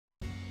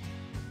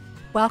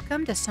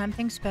Welcome to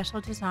Something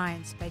Special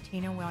Designs by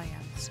Tina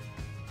Williams,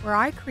 where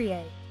I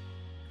create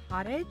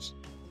cottage,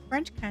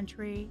 French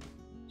country,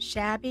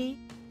 shabby,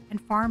 and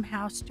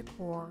farmhouse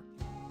decor,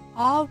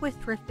 all with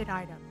thrifted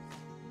items.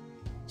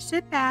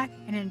 Sit back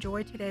and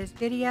enjoy today's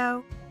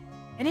video,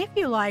 and if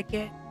you like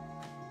it,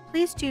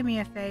 please do me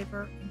a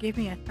favor and give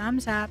me a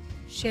thumbs up,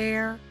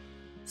 share,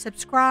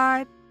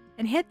 subscribe,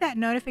 and hit that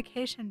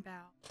notification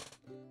bell.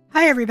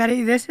 Hi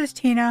everybody, this is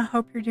Tina.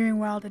 Hope you're doing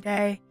well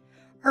today.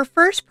 Our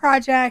first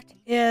project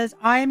is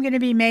I am going to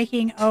be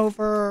making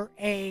over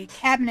a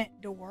cabinet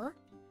door.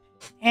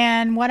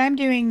 And what I'm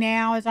doing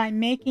now is I'm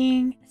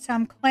making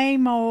some clay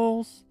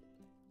molds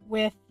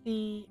with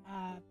the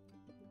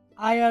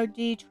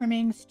IOD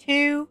trimmings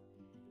too.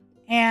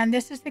 And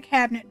this is the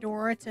cabinet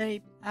door. It's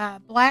a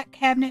black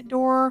cabinet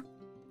door.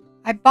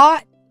 I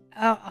bought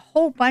a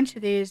whole bunch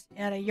of these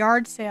at a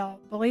yard sale,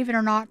 believe it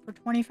or not, for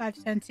 25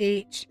 cents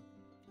each.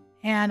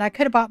 And I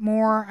could have bought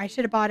more. I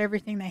should have bought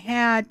everything they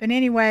had. But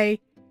anyway,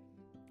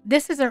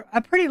 this is a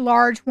pretty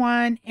large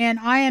one, and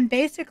I am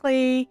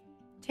basically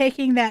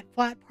taking that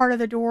flat part of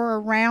the door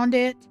around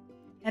it,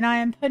 and I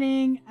am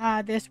putting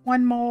this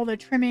one mold, a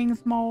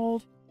trimmings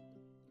mold,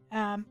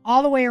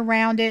 all the way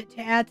around it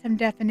to add some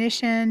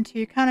definition,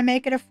 to kind of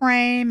make it a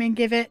frame and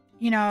give it,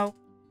 you know,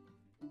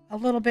 a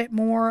little bit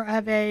more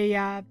of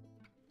a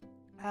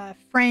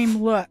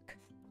frame look.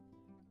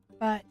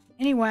 But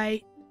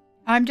anyway,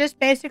 I'm just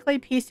basically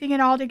piecing it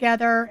all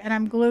together, and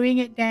I'm gluing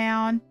it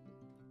down.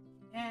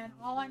 And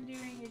all I'm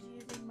doing is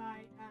using my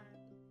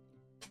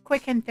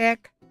Quick and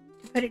Thick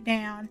to put it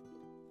down.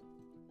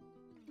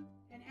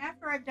 And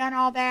after I've done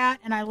all that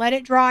and I let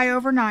it dry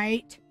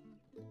overnight,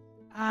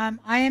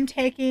 I am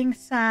taking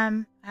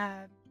some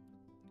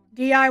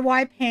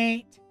DIY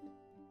paint,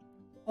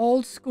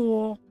 old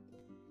school.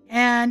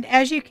 And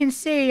as you can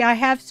see, I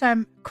have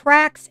some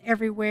cracks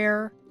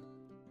everywhere.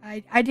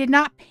 I did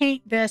not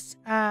paint this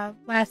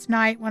last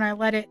night when I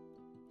let it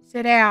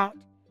sit out.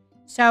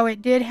 So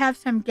it did have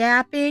some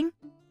gapping.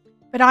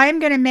 But I am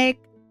going to make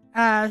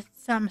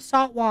some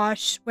salt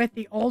wash with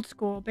the old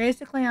school.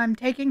 Basically, I'm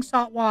taking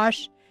salt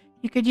wash.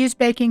 You could use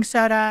baking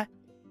soda.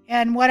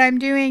 And what I'm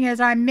doing is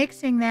I'm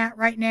mixing that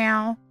right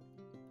now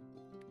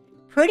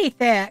pretty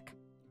thick,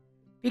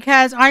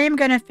 because I am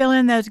going to fill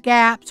in those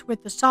gaps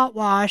with the salt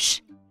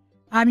wash.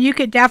 You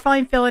could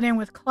definitely fill it in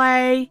with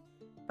clay,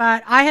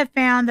 but I have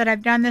found that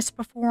I've done this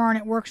before and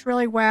it works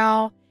really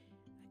well.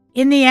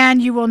 In the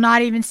end, you will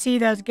not even see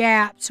those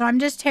gaps. So I'm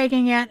just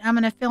taking it. I'm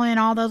going to fill in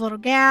all those little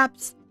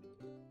gaps.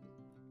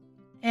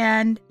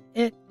 And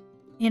it,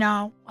 you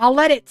know, I'll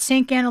let it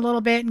sink in a little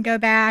bit and go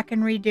back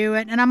and redo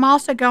it. And I'm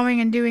also going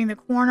and doing the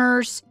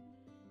corners.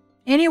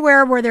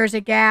 Anywhere where there's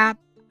a gap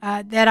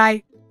that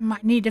I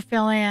might need to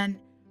fill in.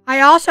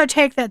 I also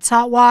take that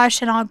salt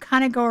wash and I'll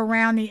kind of go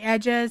around the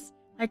edges.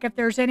 Like if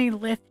there's any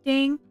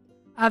lifting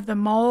of the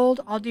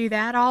mold, I'll do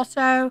that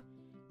also.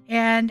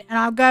 And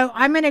I'm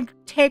going to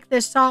take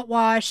this salt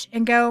wash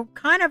and go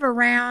kind of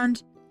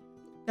around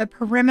the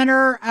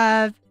perimeter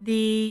of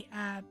the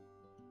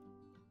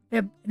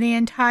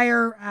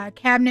entire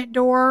cabinet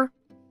door.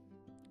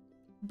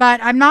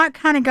 But I'm not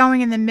kind of going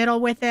in the middle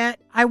with it.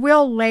 I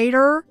will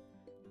later,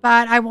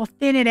 but I will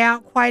thin it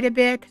out quite a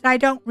bit because I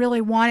don't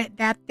really want it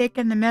that thick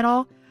in the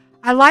middle.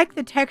 I like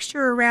the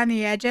texture around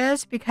the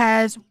edges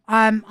because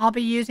I'll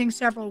be using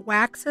several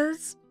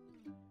waxes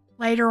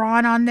later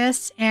on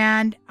this,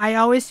 and I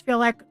always feel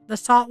like the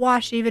salt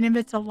wash, even if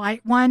it's a light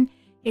one,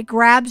 it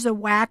grabs the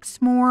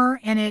wax more,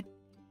 and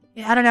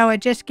I don't know, it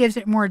just gives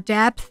it more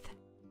depth.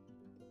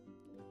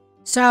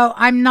 So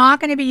I'm not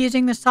going to be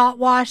using the salt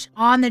wash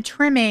on the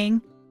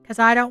trimming because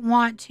I don't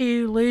want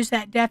to lose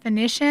that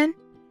definition,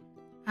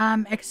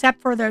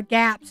 except for the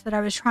gaps that I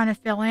was trying to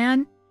fill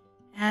in,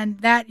 and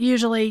that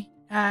usually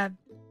it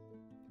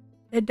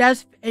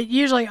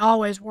usually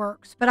always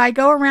works. But I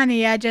go around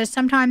the edges.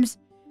 Sometimes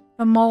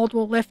the mold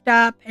will lift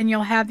up and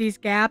you'll have these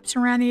gaps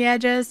around the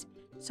edges.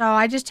 So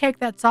I just take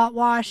that salt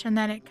wash and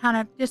then it kind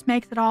of just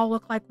makes it all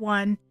look like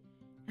one.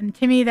 And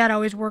to me, that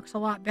always works a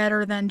lot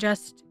better than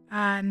just,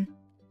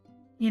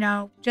 you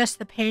know, just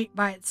the paint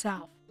by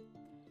itself.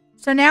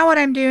 So now what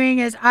I'm doing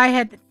is I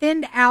had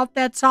thinned out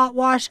that salt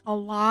wash a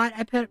lot.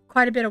 I put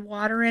quite a bit of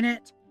water in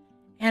it.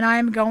 And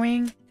I'm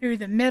going through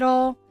the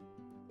middle,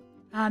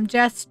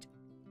 just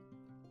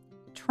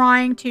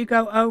trying to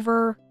go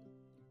over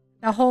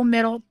the whole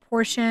middle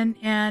portion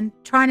and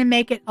trying to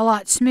make it a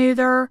lot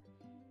smoother.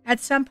 At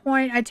some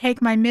point I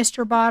take my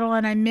mister bottle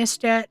and I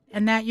mist it,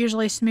 and that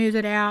usually smooths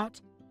it out.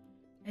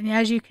 And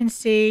as you can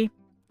see,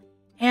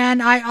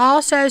 and I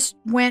also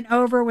went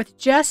over with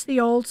just the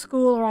old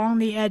school along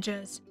the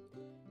edges.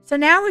 So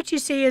now what you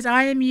see is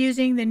I am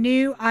using the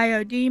new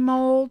IOD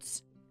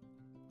molds,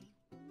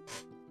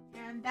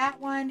 and that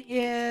one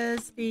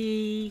is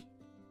the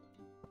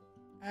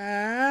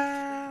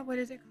what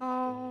is it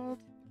called?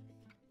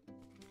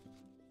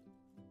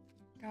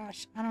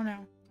 Gosh, I don't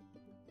know.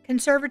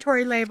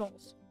 Conservatory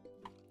labels.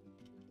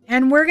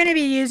 And we're going to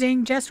be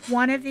using just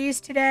one of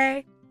these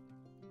today.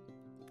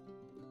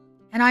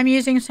 And I'm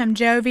using some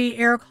Jovi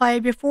air clay.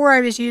 Before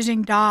I was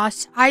using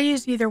DOS. I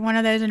use either one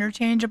of those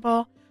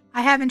interchangeable.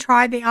 I haven't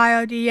tried the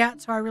IOD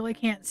yet, so I really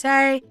can't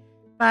say.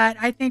 But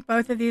I think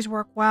both of these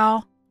work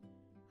well.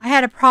 I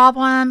had a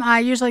problem. I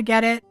usually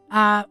get it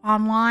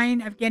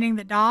online of getting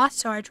the DOS,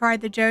 so I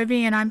tried the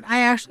Jovi, and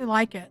I actually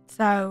like it.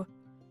 So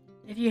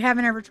if you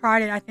haven't ever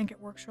tried it, I think it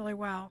works really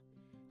well.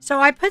 So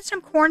I put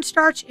some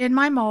cornstarch in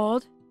my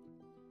mold,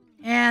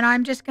 and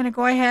I'm just going to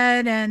go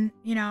ahead and,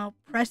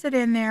 press it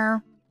in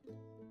there.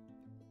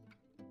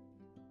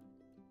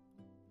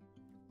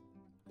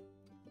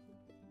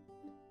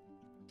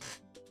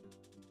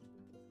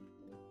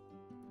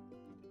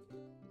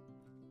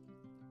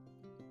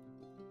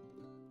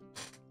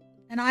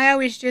 And I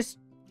always just,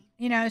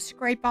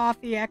 scrape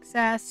off the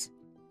excess.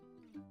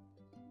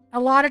 A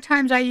lot of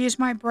times I use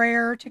my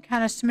brayer to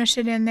kind of smush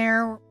it in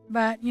there,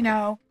 but,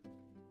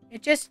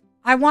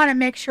 I want to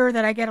make sure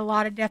that I get a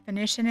lot of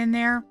definition in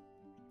there.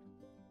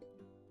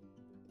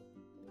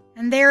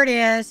 And there it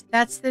is.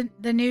 That's the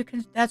new,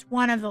 that's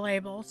one of the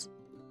labels.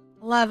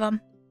 I love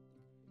them.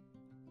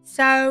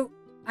 So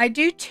I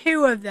do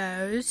 2 of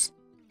those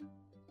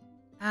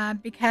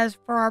because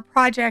for our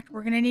project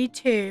we're going to need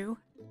 2.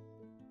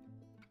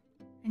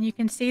 And you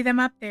can see them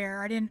up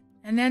there. And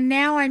then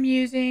now I'm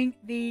using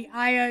the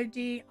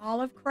IOD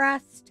olive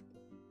crest.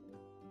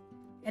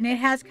 And it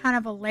has kind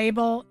of a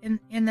label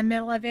in the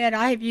middle of it.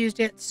 I have used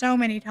it so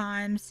many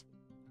times.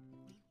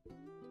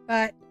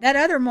 But that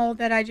other mold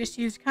that I just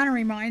used kind of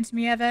reminds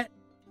me of it.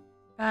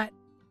 But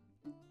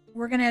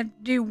we're going to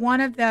do one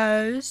of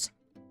those.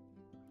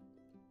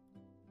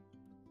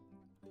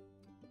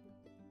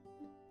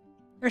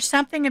 There's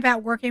something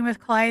about working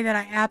with clay that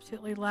I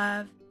absolutely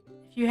love.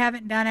 If you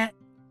haven't done it,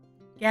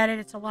 get it.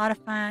 It's a lot of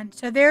fun.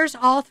 So there's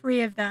all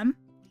 3 of them.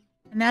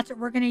 And that's what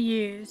we're going to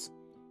use.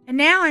 And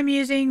now I'm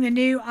using the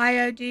new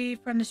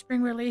IOD from the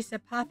spring release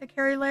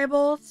Apothecary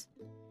labels.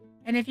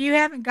 And if you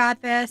haven't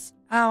got this,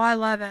 oh, I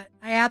love it.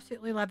 I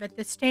absolutely love it.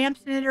 The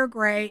stamps in it are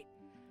great.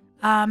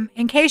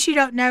 In case you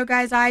don't know,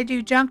 guys, I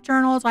do junk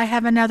journals. I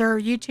have another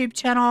YouTube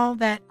channel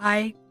that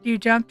I do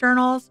junk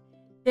journals.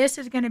 This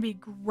is going to be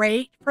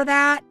great for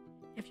that.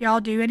 If y'all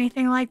do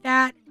anything like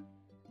that.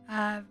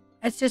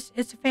 It's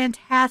a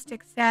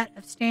fantastic set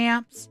of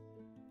stamps.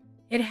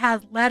 It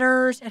has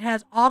letters. It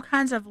has all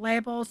kinds of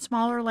labels,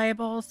 smaller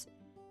labels.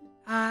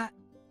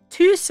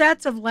 2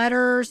 sets of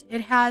letters.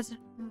 It has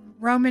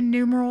Roman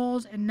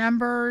numerals and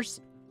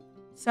numbers.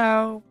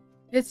 So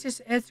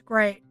it's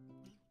great.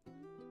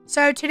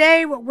 So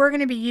today what we're going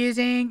to be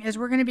using is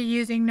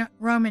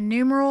Roman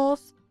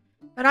numerals.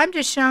 But I'm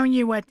just showing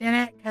you what's in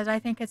it because I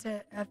think it's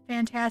a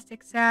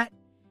fantastic set.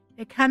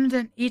 It comes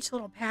in each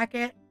little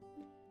packet.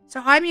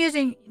 So I'm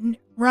using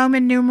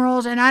Roman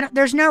numerals, and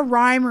there's no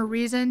rhyme or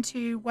reason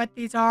to what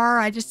these are.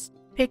 I just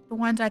picked the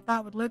ones I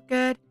thought would look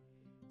good.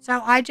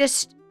 So I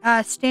just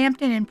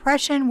stamped an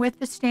impression with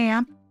the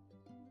stamp.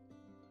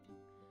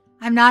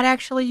 I'm not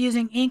actually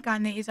using ink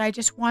on these. I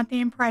just want the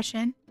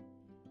impression.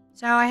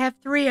 So I have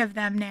 3 of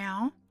them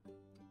now.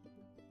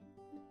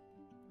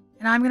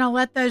 And I'm going to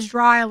let those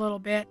dry a little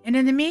bit. And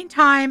in the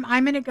meantime,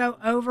 I'm going to go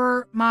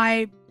over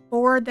my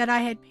board that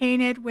I had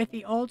painted with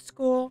the old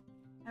school.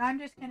 And I'm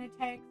just going to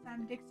take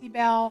some Dixie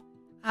Belle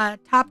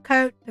top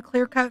coat, the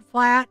clear coat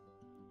flat.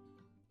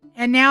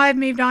 And now I've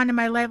moved on to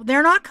my label.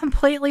 They're not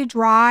completely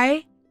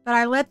dry, but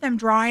I let them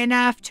dry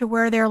enough to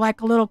where they're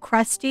like a little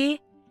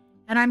crusty.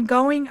 And I'm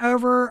going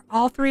over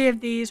all 3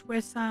 of these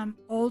with some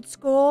old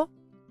school,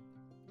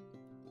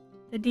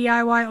 the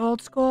DIY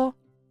old school.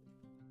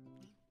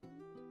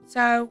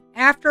 So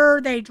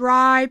after they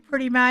dry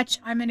pretty much,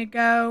 I'm going to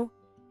go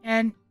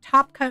and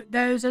top coat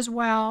those as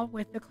well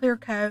with the clear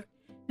coat.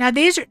 Now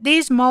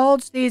these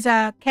molds, these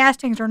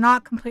castings are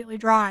not completely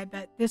dry,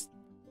 but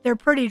they're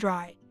pretty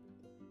dry.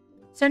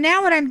 So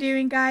now what I'm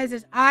doing, guys,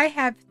 is I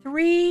have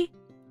 3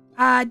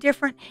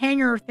 different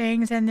hanger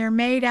things, and they're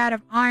made out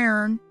of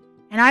iron.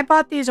 And I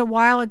bought these a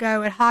while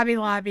ago at Hobby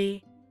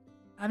Lobby.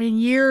 I mean,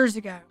 years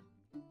ago,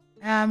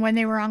 when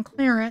they were on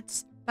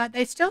clearance. But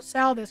they still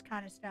sell this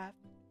kind of stuff.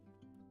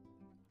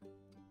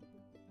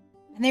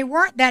 And they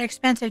weren't that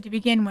expensive to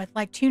begin with,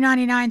 like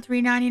 $2.99,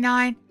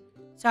 $3.99.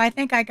 So I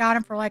think I got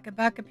them for like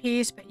 $1 a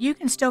piece, but you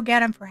can still get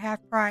them for half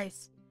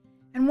price.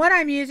 And what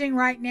I'm using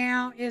right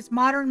now is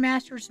Modern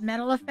Masters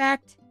Metal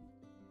Effect.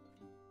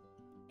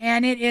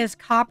 And it is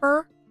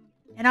copper.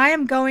 And I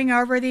am going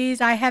over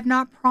these. I have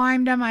not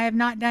primed them. I have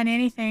not done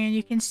anything. And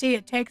you can see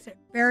it takes it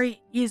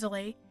very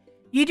easily.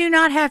 You do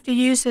not have to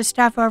use this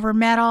stuff over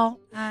metal.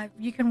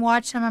 You can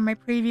watch some of my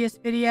previous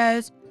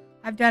videos.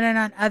 I've done it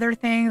on other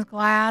things,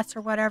 glass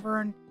or whatever,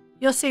 and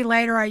you'll see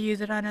later I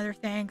use it on other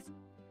things.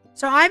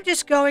 So I'm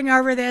just going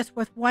over this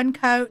with 1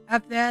 coat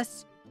of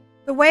this.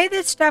 The way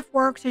this stuff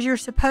works is you're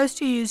supposed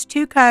to use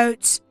 2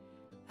 coats.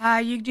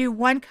 You do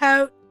 1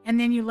 coat, and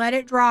then you let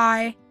it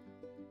dry,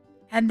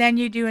 and then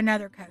you do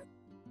another coat.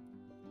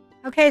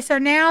 Okay, so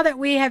now that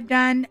we have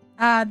done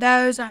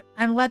those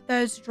and let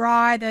those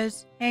dry,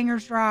 those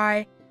hangers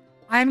dry,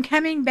 I'm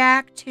coming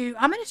back to,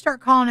 I'm going to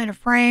start calling it a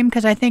frame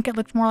because I think it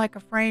looks more like a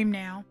frame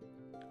now.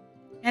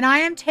 And I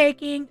am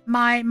taking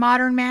my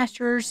Modern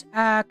Masters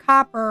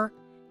copper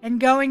and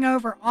going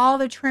over all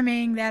the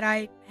trimming that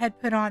I had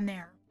put on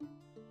there.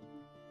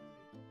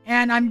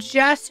 And I'm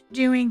just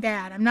doing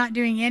that. I'm not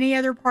doing any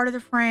other part of the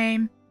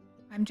frame.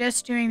 I'm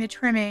just doing the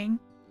trimming.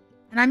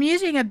 And I'm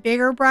using a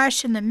bigger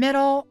brush in the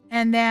middle.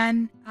 And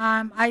then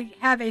I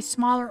have a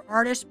smaller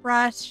artist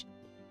brush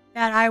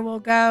that I will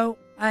go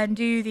and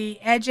do the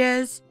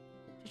edges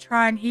to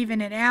try and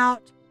even it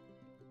out.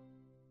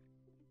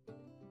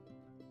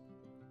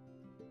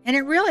 And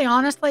it really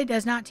honestly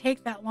does not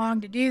take that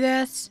long to do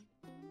this.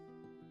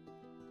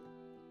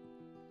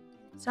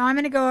 So I'm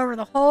going to go over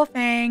the whole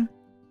thing.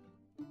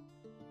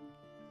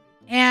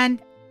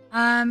 And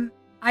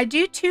I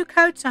do 2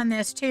 coats on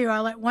this too. I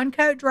let 1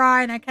 coat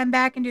dry and I come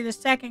back and do the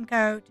second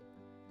coat.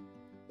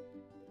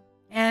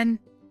 And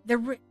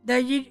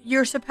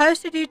you're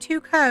supposed to do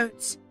 2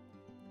 coats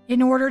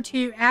in order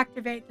to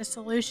activate the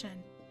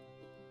solution.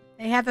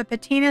 They have a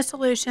patina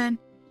solution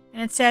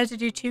and it says to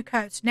do 2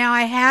 coats. Now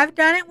I have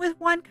done it with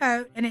 1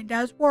 coat and it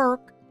does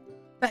work,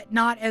 but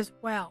not as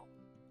well.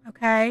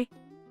 Okay?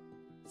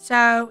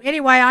 So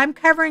anyway, I'm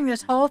covering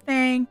this whole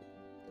thing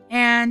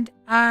and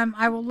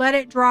I will let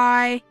it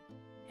dry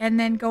and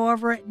then go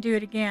over it and do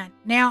it again.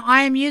 Now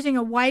I am using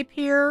a wipe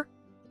here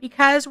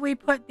because we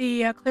put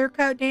the clear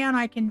coat down.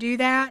 I can do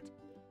that.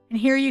 And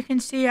here you can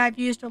see I've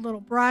used a little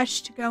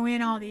brush to go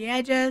in all the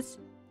edges.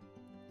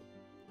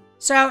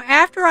 So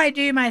after I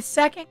do my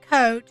second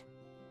coat,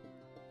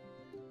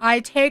 I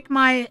take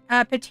my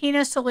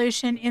patina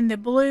solution in the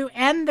blue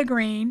and the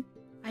green.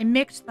 I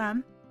mix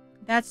them.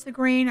 That's the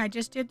green. I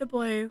just did the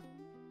blue.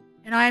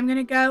 And I'm going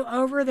to go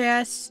over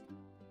this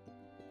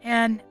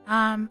and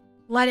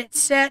let it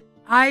sit.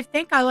 I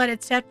think I let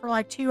it sit for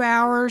like 2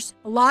 hours.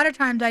 A lot of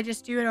times I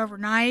just do it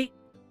overnight.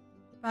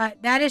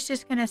 But that is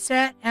just going to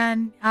sit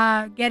and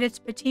get its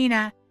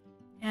patina.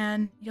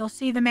 And you'll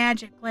see the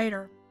magic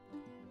later.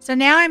 So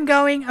now I'm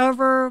going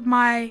over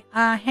my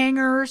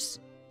hangers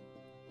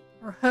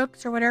or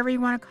hooks or whatever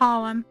you want to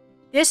call them.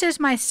 This is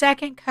my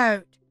second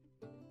coat.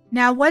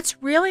 Now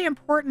what's really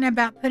important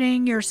about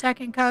putting your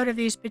second coat of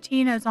these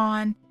patinas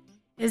on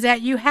is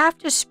that you have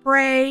to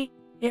spray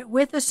it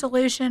with the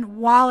solution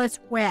while it's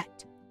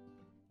wet.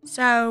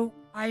 So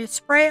I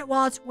spray it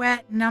while it's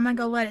wet and I'm going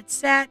to go let it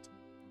set.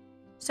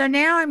 So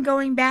now I'm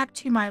going back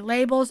to my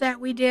labels that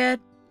we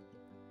did.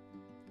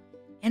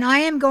 And I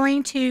am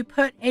going to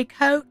put a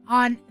coat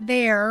on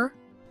there.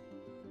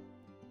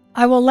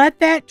 I will let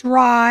that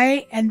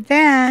dry and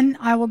then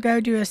I will go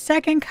do a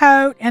second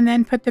coat and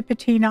then put the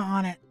patina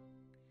on it.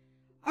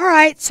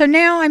 Alright, so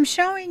now I'm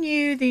showing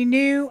you the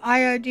new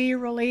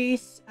IOD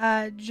release,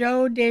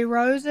 Joe de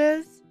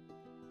Roses.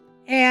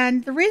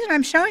 And the reason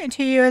I'm showing it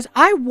to you is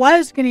I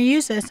was going to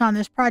use this on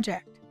this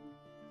project.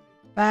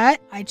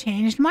 But I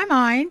changed my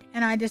mind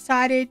and I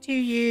decided to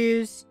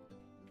use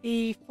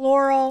the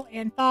Floral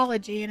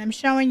Anthology, and I'm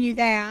showing you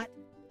that.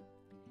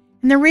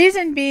 And the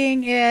reason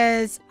being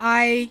is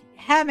I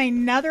have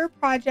another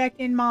project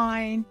in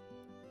mind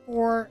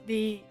for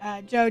the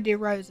Joe de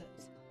Roses.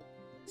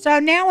 So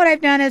now what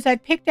I've done is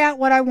I've picked out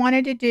what I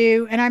wanted to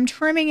do, and I'm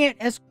trimming it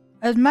as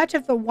much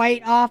of the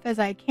white off as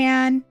I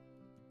can.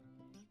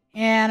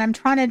 And I'm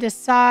trying to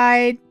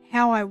decide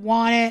how I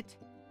want it,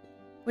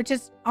 which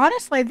is,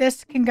 honestly,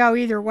 this can go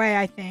either way,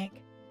 I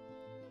think.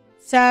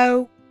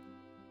 So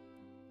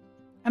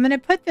I'm going to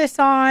put this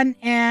on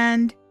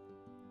and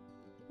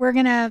we're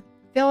going to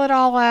fill it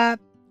all up.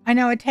 I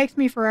know it takes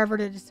me forever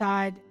to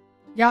decide.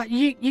 Y'all,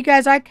 you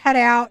guys, I cut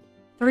out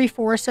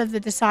 3/4 of the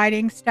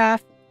deciding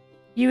stuff.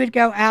 You would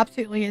go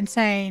absolutely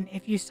insane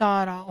if you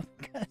saw it all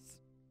because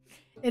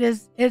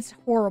it's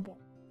horrible.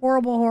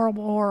 Horrible,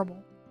 horrible,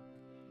 horrible.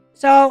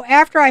 So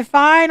after I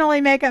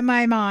finally make up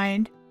my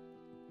mind,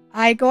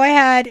 I go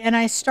ahead and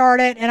I start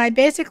it and I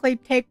basically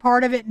take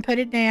part of it and put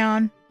it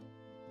down.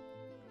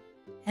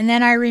 And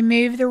then I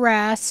remove the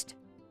rest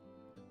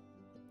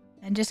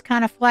and just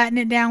kind of flatten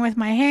it down with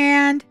my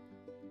hand.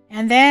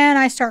 And then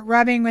I start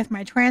rubbing with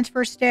my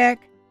transfer stick.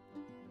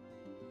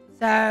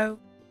 So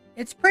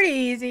it's pretty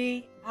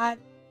easy,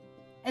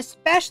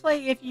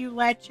 especially if you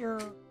let your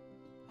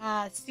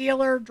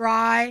sealer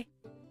dry.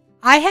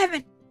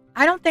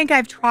 I don't think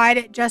I've tried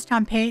it just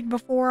on paint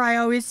before. I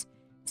always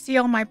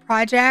seal my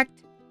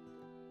project.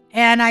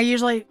 And I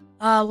usually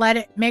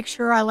make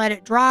sure I let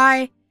it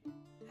dry.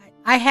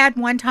 I had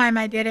one time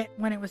I did it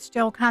when it was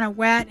still kind of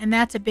wet, and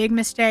that's a big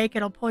mistake.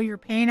 It'll pull your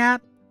paint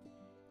up.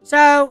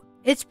 So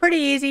it's pretty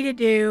easy to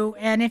do.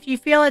 And if you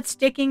feel it's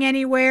sticking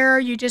anywhere,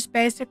 you just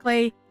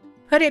basically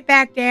put it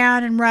back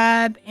down and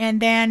rub,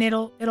 and then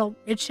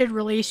it should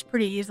release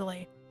pretty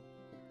easily.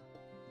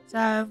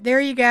 So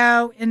there you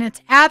go. And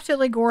it's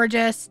absolutely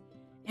gorgeous.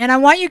 And I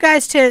want you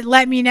guys to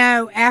let me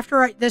know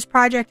after this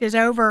project is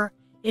over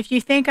if you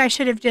think I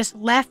should have just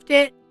left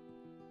it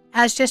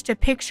as just a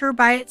picture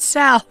by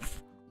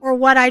itself or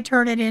what I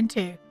turn it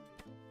into.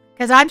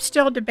 Because I'm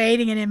still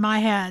debating it in my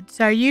head.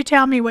 So you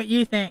tell me what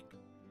you think.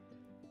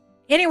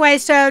 Anyway,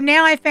 so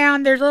now I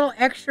found there's little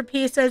extra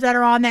pieces that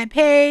are on that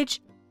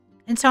page.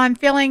 And so I'm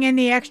filling in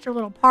the extra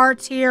little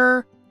parts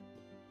here.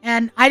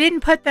 And I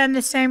didn't put them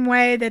the same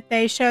way that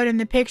they showed in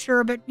the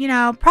picture, but, you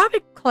know,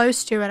 probably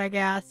close to it, I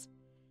guess.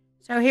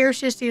 So here's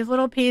just these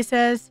little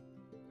pieces.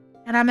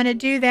 And I'm going to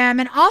do them.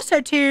 And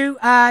also, too,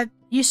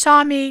 you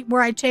saw me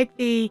where I take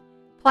the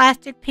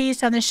plastic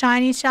piece on the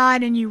shiny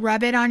side and you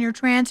rub it on your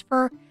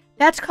transfer.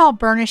 That's called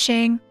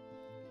burnishing.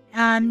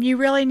 You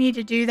really need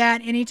to do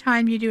that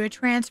anytime you do a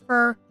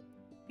transfer,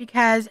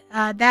 because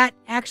that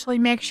actually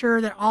makes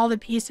sure that all the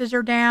pieces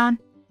are down.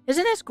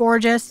 Isn't this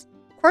gorgeous?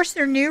 Of course,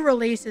 their new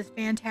release is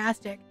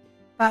fantastic.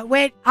 But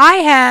wait, I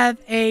have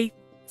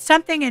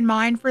something in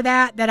mind for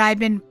that I've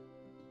been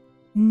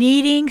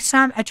needing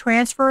a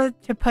transfer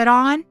to put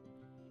on.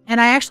 And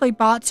I actually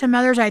bought some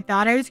others I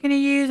thought I was going to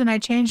use, and I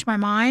changed my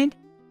mind.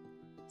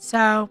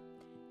 So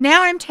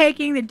now I'm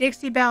taking the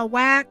Dixie Belle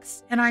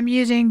wax, and I'm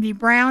using the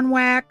brown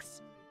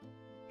wax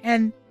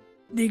and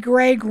the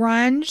gray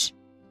grunge.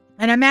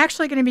 And I'm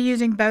actually going to be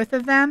using both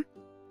of them.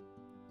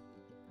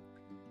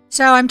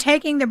 So I'm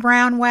taking the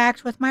brown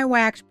wax with my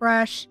wax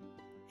brush,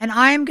 and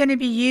I'm going to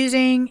be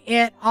using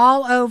it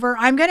all over.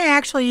 I'm going to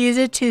actually use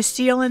it to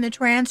seal in the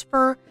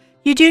transfer.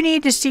 You do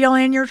need to seal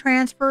in your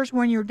transfers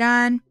when you're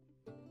done.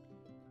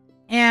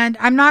 And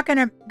I'm not going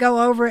to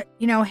go over it,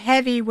 you know,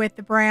 heavy with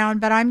the brown,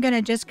 but I'm going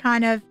to just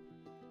kind of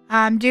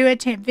do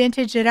it to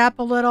vintage it up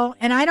a little.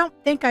 And I don't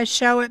think I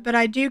show it, but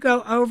I do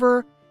go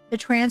over the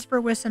transfer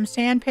with some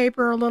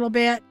sandpaper a little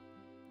bit.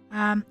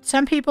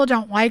 Some people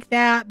don't like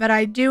that, but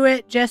I do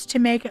it just to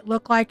make it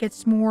look like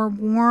it's more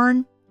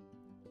worn.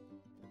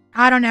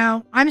 I don't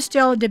know. I'm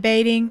still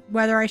debating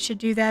whether I should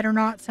do that or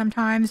not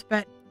sometimes,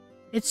 but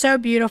it's so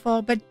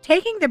beautiful. But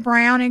taking the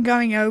brown and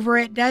going over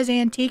it does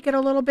antique it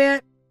a little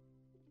bit.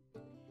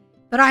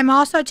 But I'm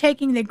also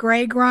taking the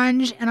gray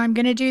grunge, and I'm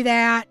going to do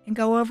that and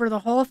go over the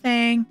whole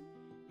thing.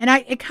 And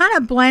it kind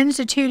of blends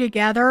the two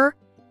together,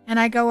 and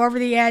I go over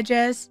the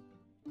edges.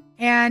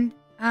 And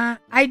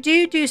I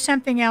do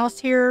something else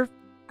here.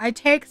 I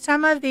take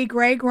some of the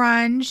gray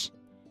grunge,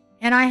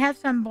 and I have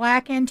some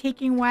black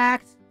antiquing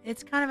wax.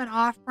 It's kind of an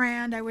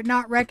off-brand. I would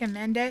not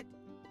recommend it.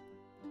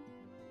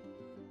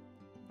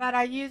 But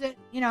I use it,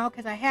 you know,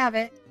 because I have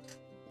it.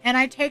 And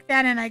I take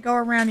that and I go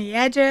around the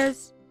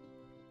edges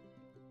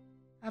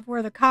of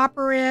where the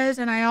copper is,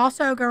 and I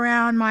also go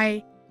around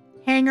my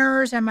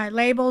hangers and my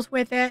labels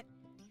with it,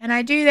 and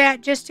I do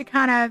that just to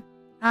kind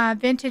of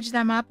vintage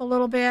them up a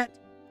little bit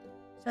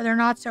so they're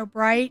not so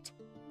bright.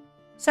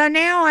 So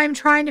now I'm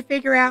trying to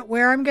figure out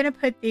where I'm going to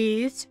put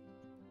these,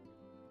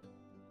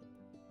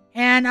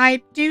 and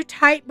I do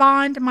tight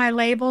bond my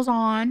labels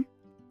on,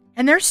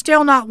 and they're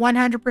still not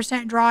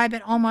 100% dry,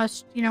 but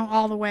almost, you know,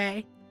 all the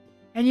way.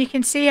 And you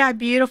can see how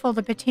beautiful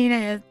the patina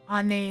is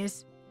on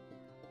these.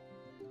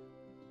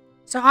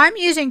 So I'm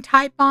using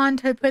tight bond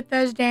to put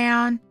those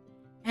down.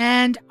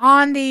 And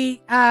on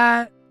the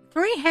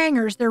 3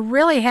 hangers, they're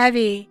really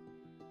heavy.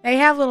 They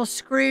have little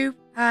screw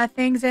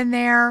things in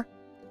there.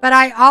 But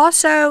I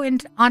also,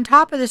 on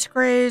top of the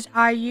screws,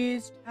 I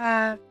used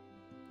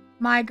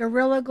my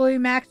Gorilla Glue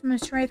Maximum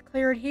Strength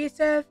Clear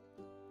Adhesive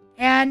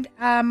and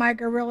my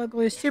Gorilla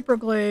Glue Super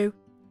Glue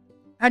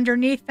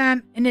underneath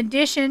them, in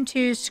addition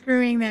to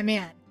screwing them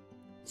in.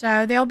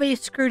 So they'll be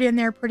screwed in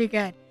there pretty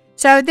good.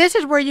 So this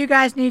is where you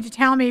guys need to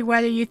tell me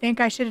whether you think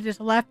I should have just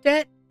left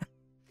it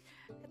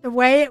the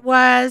way it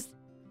was,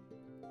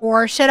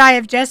 or should I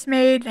have just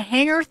made the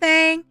hanger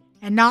thing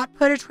and not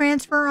put a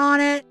transfer on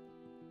it?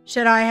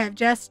 Should I have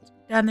just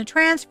done the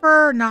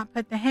transfer, not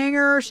put the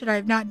hanger? Should I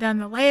have not done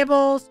the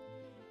labels?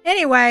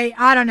 Anyway,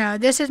 I don't know.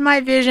 This is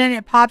my vision.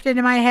 It popped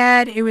into my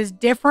head. It was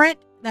different.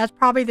 That's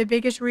probably the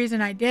biggest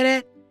reason I did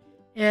it,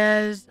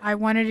 is I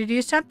wanted to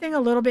do something a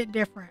little bit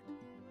different.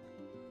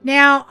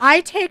 Now,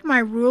 I take my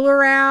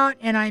ruler out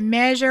and I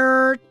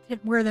measure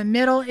where the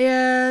middle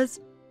is,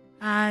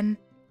 and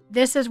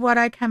this is what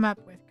I come up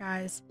with,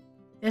 guys.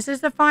 This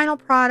is the final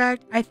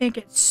product. I think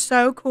it's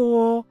so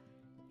cool.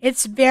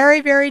 It's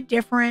very, very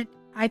different.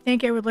 I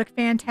think it would look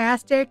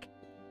fantastic,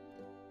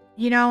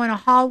 you know, in a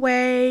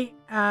hallway,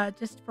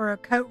 just for a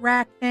coat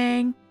rack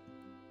thing.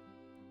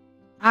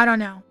 I don't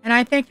know. And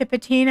I think the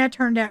patina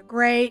turned out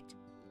great.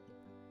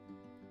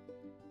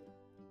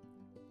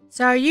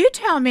 So you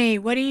tell me,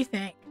 what do you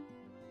think?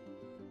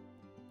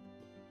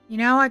 You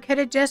know, I could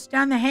have just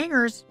done the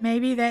hangers.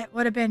 Maybe that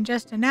would have been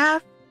just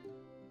enough.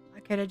 I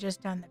could have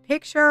just done the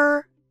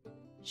picture.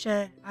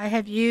 Should I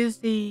have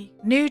used the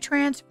new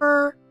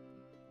transfer?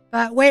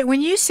 But wait,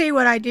 when you see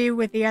what I do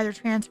with the other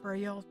transfer,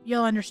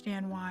 you'll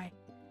understand why.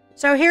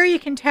 So here you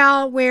can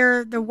tell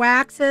where the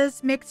wax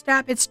is mixed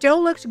up. It still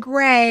looks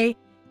gray,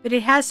 but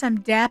it has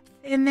some depth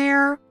in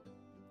there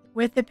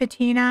with the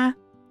patina.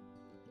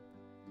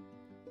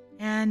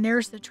 And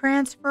there's the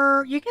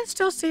transfer. You can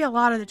still see a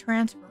lot of the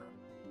transfer.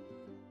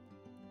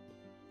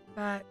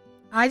 But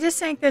I just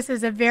think this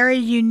is a very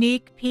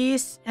unique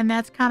piece, and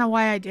that's kind of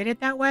why I did it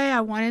that way.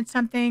 I wanted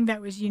something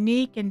that was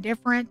unique and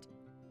different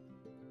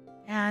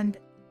and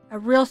a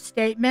real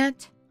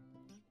statement.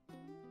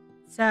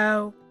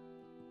 So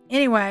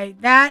anyway,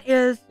 that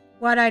is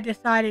what I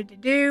decided to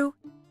do.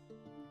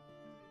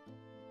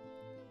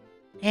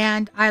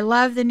 And I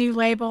love the new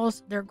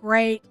labels. They're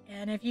great.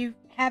 And if you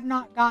have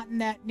not gotten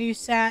that new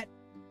set,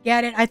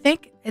 get it. I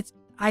think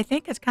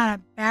it's kind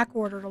of back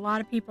ordered. A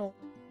lot of people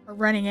are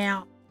running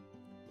out.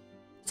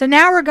 So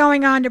now we're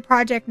going on to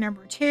project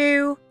number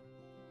 2.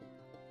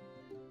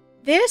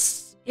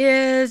 This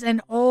is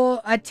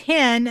a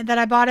tin that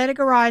I bought at a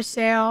garage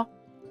sale,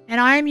 and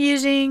I'm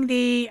using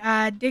the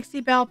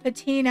Dixie Belle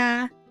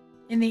patina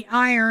in the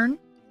iron.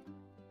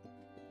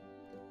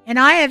 And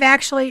I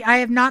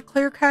have not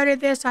clear coated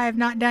this. I have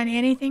not done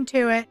anything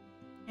to it.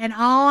 And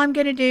all I'm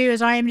going to do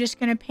is I am just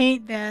going to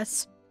paint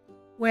this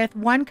with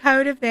one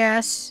coat of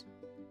this.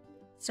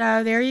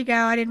 So there you go.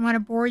 I didn't want to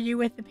bore you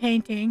with the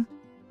painting.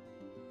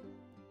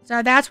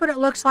 So that's what it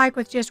looks like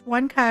with just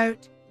one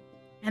coat.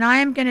 And I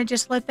am going to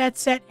just let that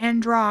set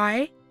and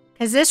dry,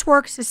 because this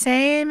works the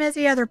same as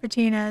the other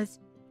patinas.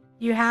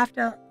 You have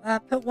to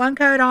put one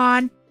coat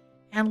on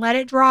and let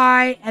it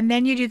dry, and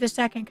then you do the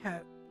second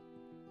coat.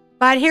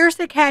 But here's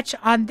the catch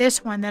on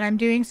this one, that I'm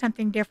doing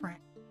something different.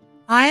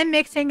 I am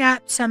mixing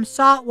up some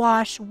salt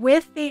wash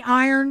with the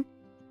iron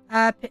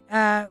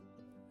patina.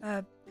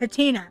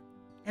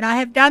 And I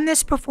have done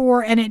this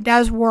before, and it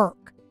does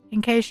work,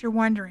 in case you're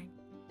wondering.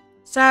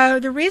 So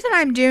the reason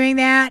I'm doing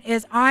that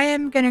is I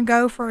am going to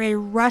go for a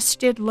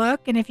rusted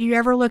look. And if you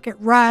ever look at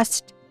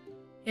rust,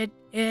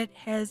 it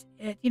has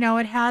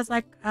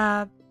like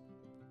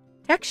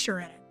texture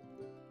in it.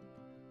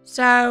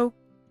 So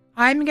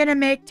I'm going to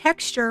make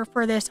texture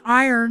for this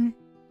iron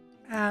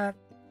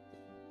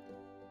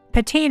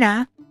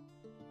patina.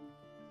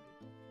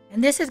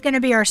 And this is going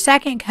to be our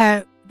second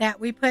coat that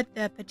we put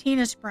the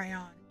patina spray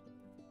on.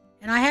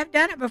 And I have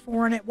done it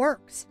before, and it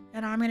works.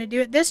 And I'm going to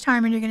do it this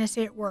time, and you're going to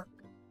see it work.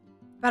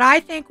 But I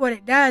think what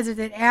it does is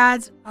it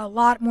adds a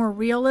lot more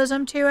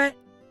realism to it.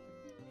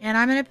 And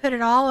I'm going to put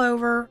it all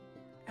over.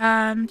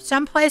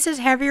 Some places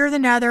heavier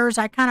than others.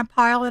 I kind of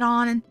pile it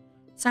on in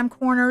some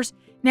corners.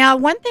 Now,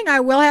 one thing I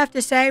will have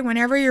to say,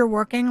 whenever you're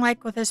working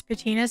like with this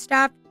patina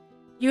stuff,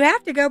 you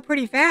have to go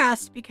pretty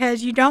fast,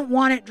 because you don't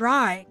want it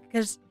dry.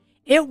 Because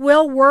it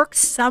will work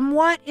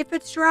somewhat if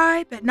it's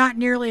dry, but not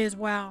nearly as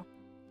well.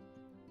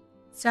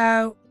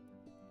 So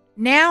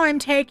now I'm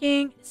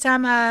taking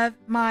some of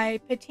my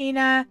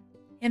patina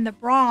in the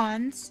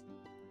bronze.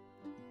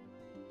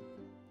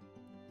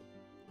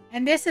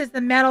 And this is the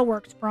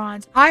Metalworks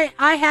bronze. I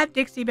have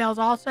Dixie Belle's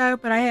also,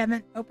 but I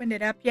haven't opened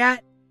it up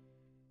yet.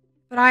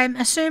 But I'm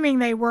assuming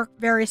they work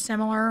very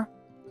similar.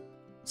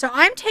 So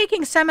I'm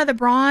taking some of the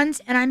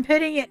bronze and I'm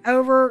putting it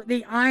over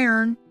the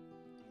iron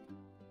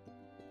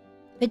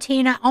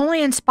patina,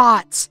 only in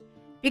spots.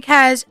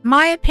 Because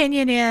my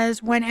opinion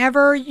is,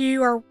 whenever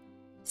you are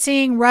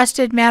seeing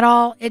rusted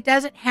metal, it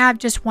doesn't have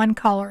just one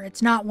color.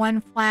 It's not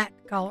one flat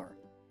color.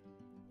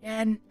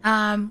 And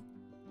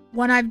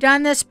when I've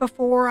done this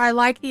before, I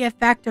like the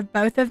effect of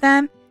both of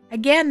them.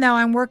 Again, though,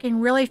 I'm working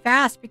really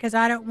fast because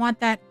I don't want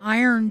that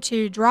iron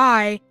to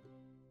dry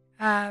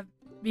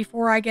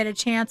before I get a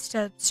chance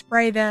to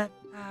spray the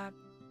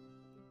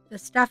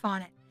stuff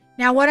on it.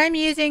 Now, what I'm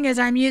using is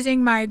I'm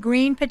using my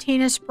green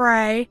patina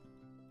spray.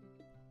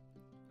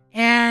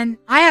 And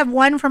I have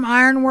one from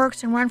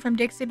Ironworks and one from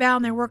Dixie Belle,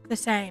 and they work the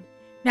same.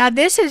 Now,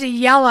 this is a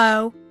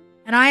yellow,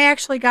 and I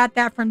actually got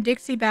that from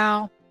Dixie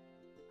Belle.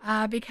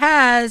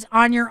 Because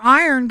on your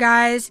iron,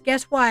 guys,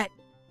 guess what?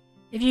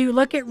 If you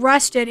look at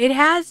rusted, it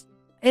has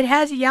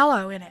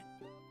yellow in it.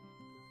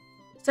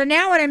 So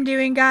now what I'm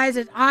doing, guys,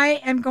 is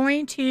I am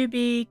going to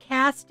be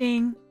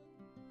casting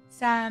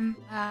some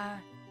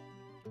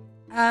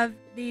of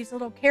these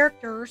little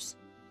characters.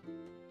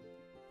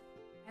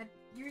 And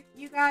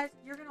you guys,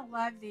 you're going to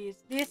love these.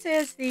 This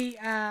is the,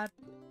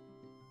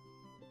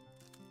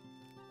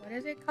 what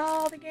is it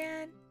called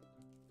again?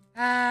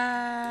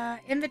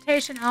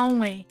 Invitation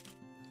only.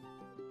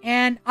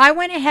 And I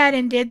went ahead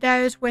and did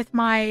those with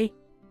my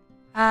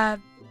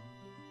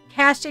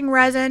casting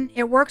resin.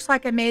 It works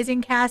like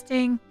Amazing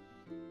Casting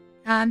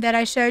that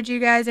I showed you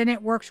guys, and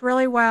it works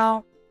really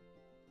well.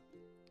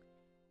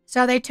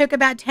 So they took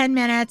about 10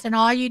 minutes, and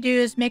all you do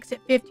is mix it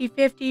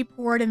 50-50,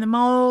 pour it in the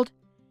mold,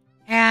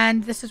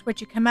 and this is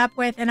what you come up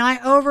with. And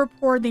I over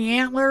poured the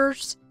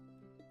antlers.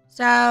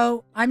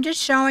 So I'm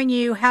just showing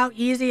you how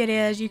easy it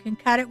is. You can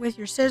cut it with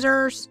your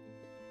scissors.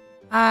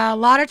 A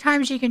lot of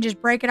times you can just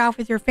break it off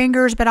with your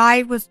fingers, but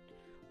I was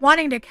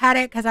wanting to cut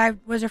it because I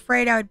was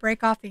afraid I would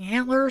break off the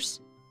antlers.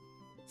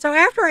 So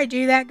after I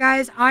do that,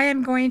 guys, I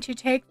am going to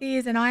take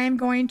these and I am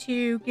going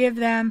to give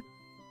them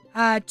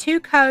 2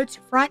 coats,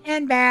 front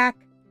and back,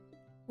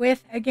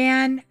 with,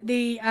 again,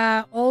 the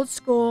old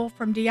school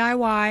from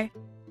DIY.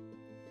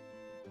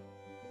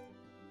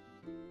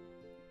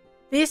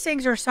 These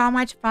things are so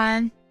much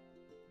fun.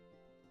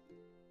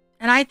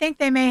 And I think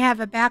they may have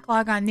a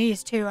backlog on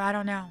these too. I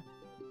don't know.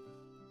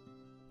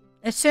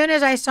 As soon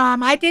as I saw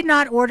them, I did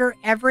not order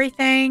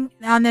everything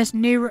on this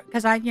new,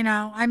 because I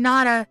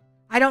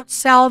don't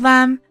sell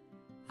them.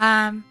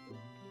 I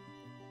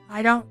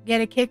don't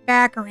get a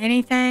kickback or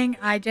anything.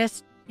 I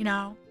just,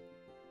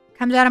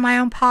 comes out of my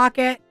own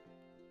pocket.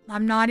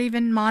 I'm not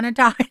even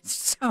monetized,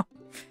 so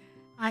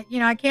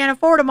I can't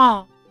afford them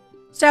all.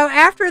 So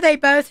after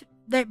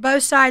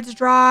both sides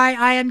dry,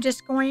 I am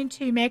just going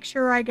to make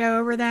sure I go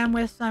over them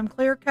with some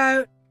clear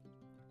coat,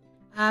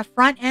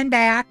 front and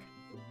back.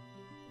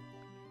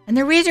 And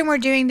the reason we're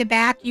doing the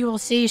back, you will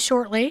see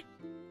shortly.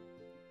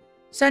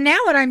 So now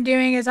what I'm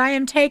doing is I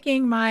am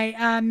taking my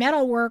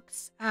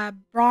Metalworks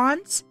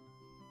bronze,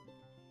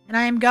 and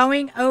I am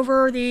going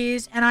over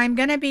these, and I'm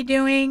going to be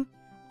doing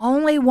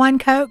only one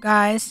coat,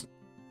 guys.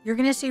 You're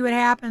going to see what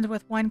happens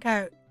with one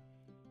coat.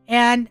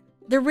 And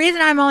the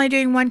reason I'm only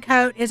doing one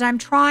coat is I'm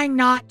trying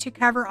not to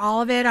cover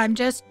all of it. I'm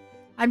just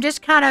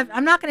kind of,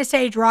 I'm not going to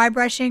say dry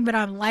brushing, but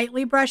I'm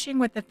lightly brushing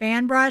with the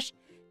fan brush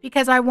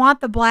because I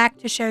want the black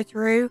to show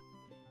through.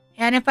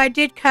 And if I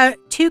did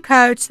two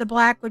coats, the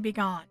black would be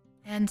gone.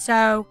 And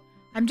so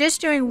I'm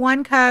just doing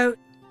one coat,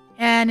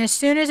 and as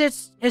soon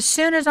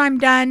as I'm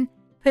done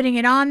putting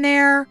it on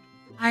there,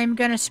 I'm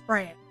going to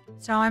spray it.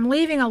 So I'm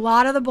leaving a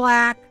lot of the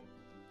black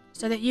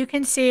so that you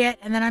can see it,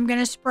 and then I'm going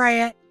to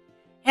spray it.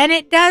 And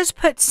it does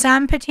put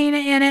some patina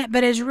in it,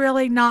 but it's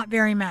really not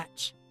very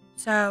much.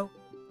 So,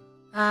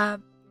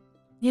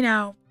 you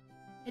know,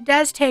 it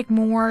does take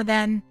more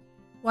than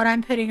what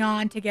I'm putting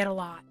on to get a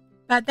lot.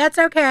 But that's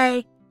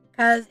okay,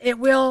 because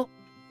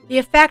the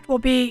effect will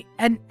be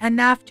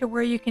enough to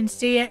where you can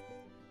see it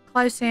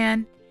close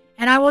in.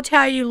 And I will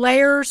tell you,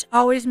 layers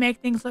always make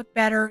things look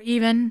better,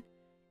 even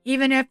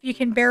if you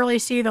can barely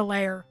see the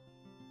layer.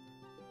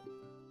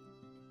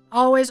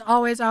 Always,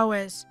 always,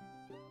 always.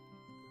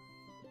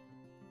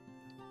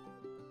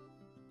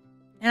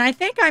 And I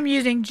think I'm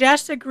using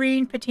just the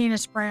green patina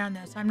spray on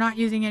this. I'm not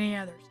using any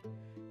others.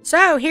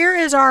 So here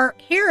is our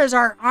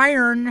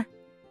iron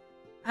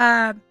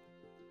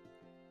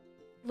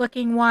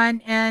looking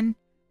one, and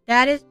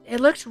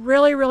it looks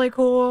really, really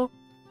cool.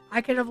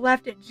 I could have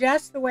left it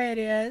just the way it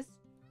is.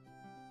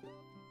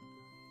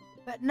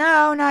 But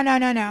no.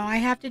 I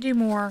have to do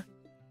more.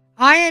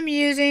 I am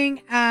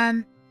using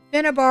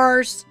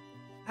Finnabar's,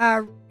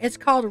 it's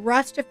called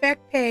Rust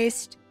Effect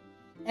Paste,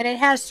 and it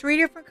has 3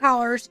 different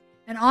colors.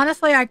 And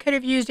honestly, I could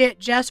have used it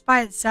just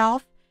by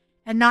itself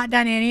and not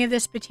done any of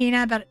this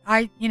patina, but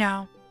I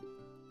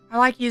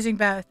like using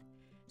both.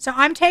 So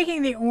I'm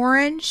taking the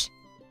orange,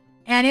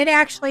 and it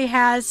actually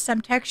has some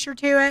texture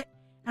to it.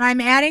 And I'm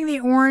adding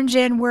the orange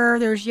in where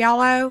there's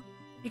yellow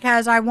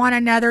because I want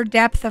another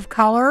depth of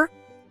color.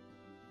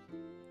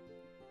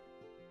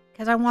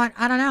 Because I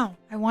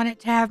want it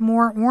to have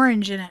more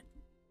orange in it.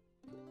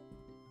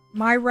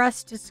 My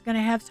rust is going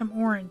to have some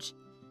orange.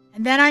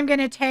 And then I'm going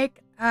to take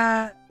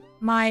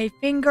my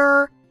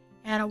finger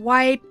and a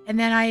wipe, and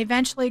then I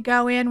eventually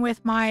go in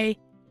with my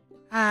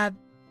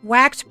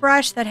wax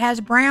brush that has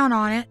brown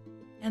on it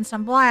and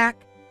some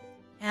black,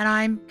 and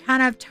I'm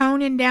kind of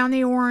toning down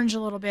the orange a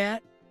little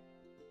bit.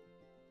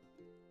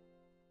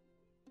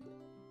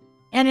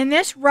 And in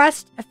this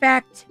rust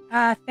effect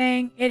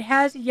thing, it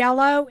has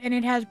yellow and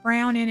it has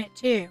brown in it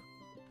too.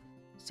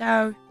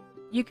 So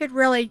you could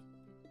really,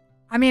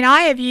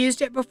 I have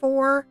used it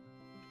before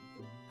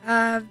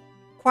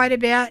quite a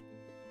bit.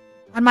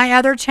 On my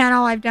other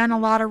channel, I've done a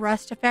lot of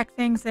rust effect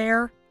things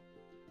there.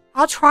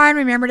 I'll try and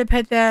remember to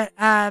put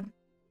the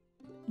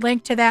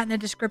link to that in the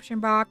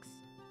description box.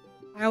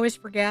 I always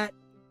forget.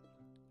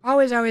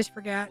 Always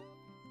forget.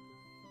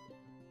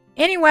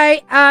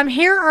 Anyway,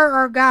 here are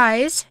our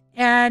guys,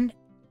 and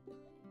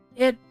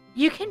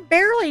you can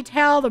barely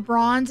tell the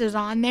bronze is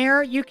on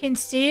there. You can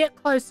see it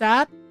close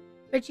up,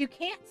 but you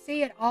can't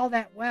see it all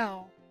that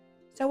well.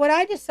 So what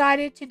I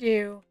decided to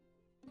do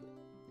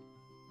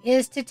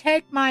is to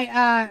take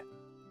my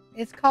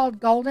it's called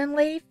Golden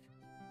Leaf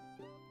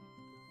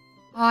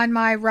on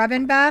my Rub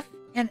and Buff,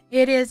 and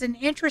it is an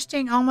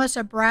interesting, almost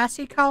a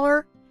brassy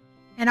color,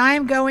 and I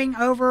am going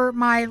over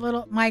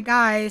my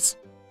guys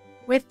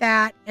with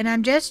that, and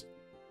I'm just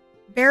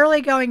barely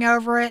going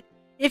over it.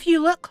 If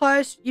you look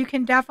close, you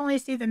can definitely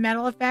see the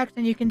metal effects,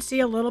 and you can see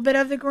a little bit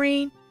of the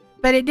green,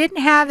 but it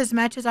didn't have as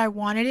much as I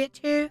wanted it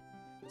to.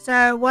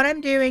 So what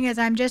I'm doing is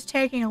I'm just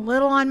taking a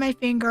little on my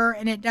finger,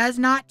 and it does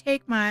not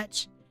take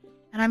much.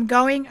 And I'm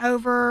going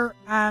over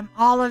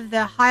all of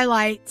the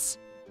highlights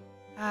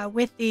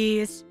with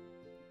these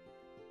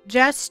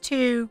just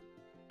to,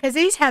 because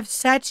these have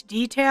such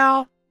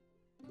detail,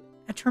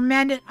 a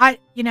tremendous, I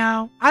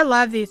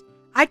love these.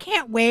 I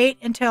can't wait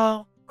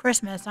until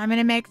Christmas. I'm going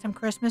to make some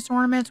Christmas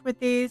ornaments with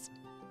these.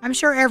 I'm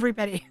sure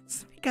everybody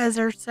is because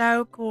they're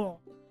so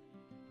cool.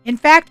 In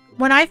fact,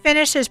 when I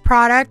finished this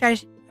project,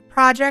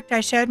 I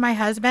showed my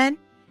husband.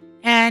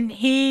 And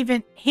he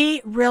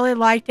really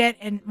liked it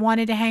and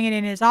wanted to hang it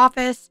in his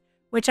office,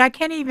 which I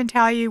can't even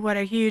tell you what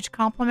a huge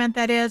compliment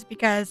that is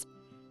because,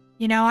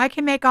 I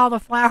can make all the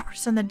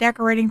flowers and the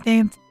decorating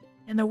things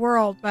in the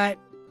world, but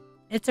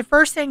it's the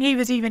first thing he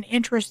was even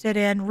interested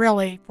in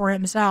really for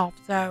himself.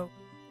 So,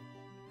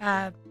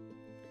 I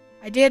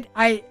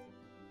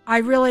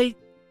really,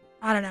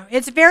 I don't know.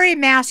 It's very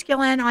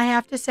masculine, I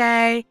have to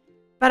say,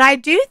 but I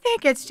do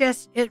think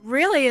it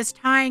really is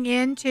tying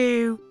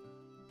into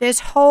this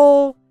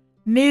whole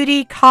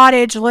Moody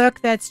cottage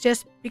look that's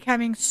just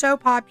becoming so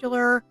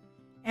popular,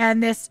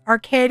 and this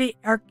Arcadia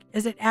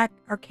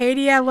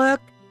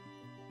look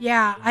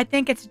Yeah, I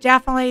think it's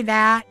definitely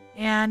that.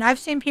 And I've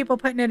seen people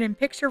putting it in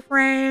picture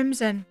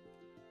frames, and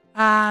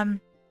um,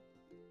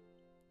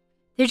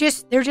 they're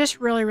just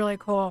really really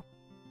cool.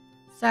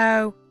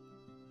 So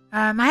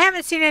I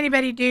haven't seen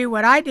anybody do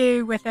what I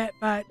do with it,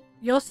 but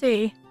you'll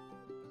see.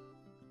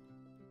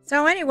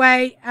 So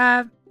anyway,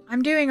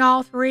 I'm doing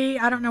all three.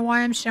 I don't know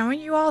why I'm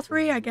showing you all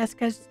three. I guess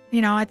because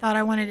I thought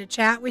I wanted to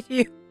chat with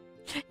you.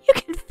 You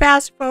can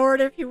fast forward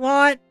if you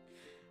want.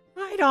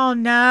 I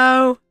don't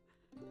know.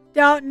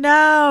 Don't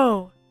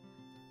know.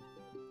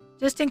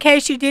 Just in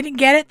case you didn't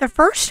get it the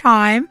first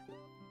time,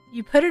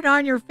 you put it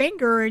on your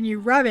finger and you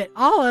rub it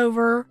all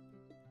over.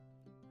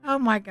 Oh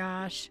my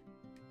gosh.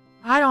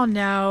 I don't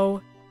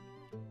know.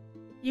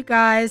 You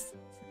guys.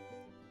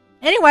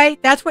 Anyway,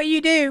 that's what you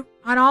do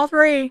on all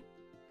three.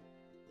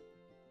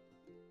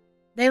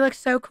 They look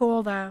so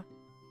cool though.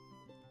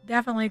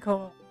 Definitely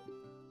cool.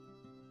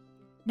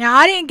 Now,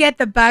 I didn't get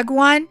the bug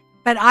one,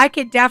 but I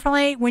could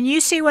definitely, when you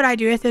see what I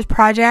do with this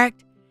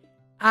project,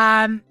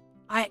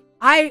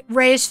 I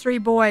raised 3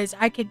 boys.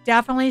 I could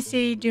definitely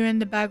see doing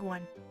the bug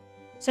one.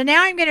 So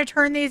now I'm going to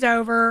turn these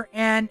over,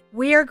 and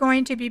we are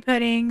going to be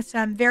putting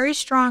some very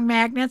strong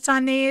magnets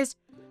on these.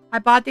 I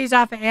bought these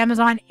off of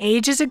Amazon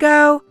ages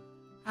ago.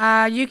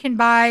 You can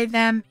buy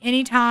them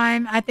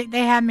anytime. I think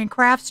they have them in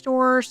craft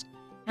stores.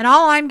 And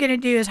all I'm going to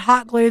do is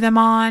hot glue them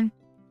on.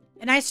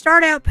 And I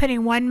start out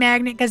putting one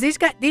magnet because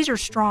these are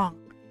strong.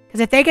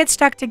 Because if they get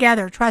stuck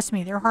together, trust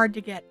me, they're hard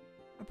to get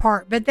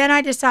apart. But then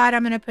I decide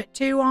I'm going to put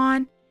 2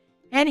 on.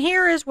 And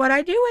here is what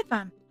I do with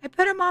them. I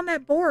put them on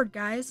that board,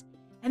 guys.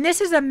 And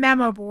this is a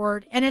memo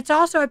board. And it's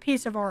also a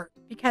piece of art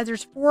because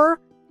there's 4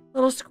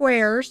 little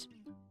squares.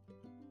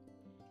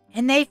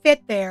 And they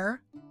fit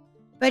there.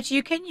 But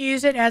you can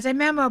use it as a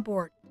memo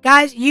board.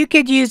 Guys, you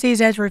could use these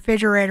as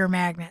refrigerator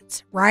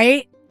magnets,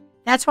 right?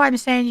 That's why I'm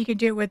saying you could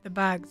do it with the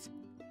bugs.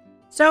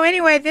 So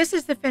anyway, this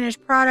is the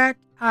finished product.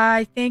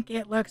 I think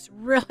it looks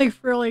really,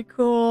 really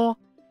cool.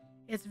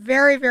 It's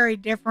very, very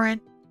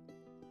different.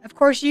 Of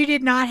course, you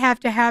did not have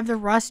to have the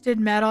rusted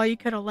metal. You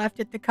could have left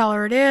it the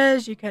color it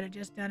is. You could have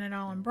just done it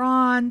all in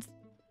bronze.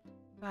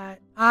 But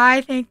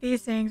I think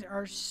these things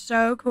are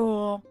so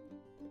cool.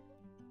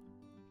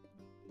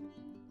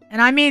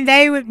 And I mean,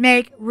 they would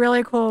make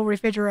really cool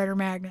refrigerator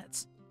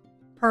magnets,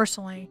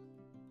 personally.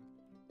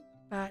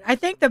 But I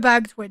think the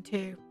bugs would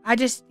too. I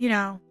just,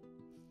 I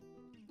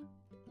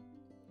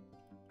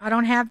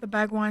don't have the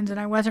bug ones and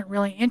I wasn't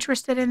really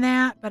interested in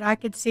that, but I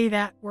could see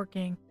that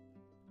working.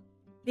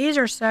 These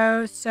are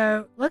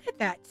so, look at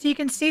that. So you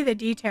can see the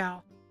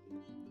detail.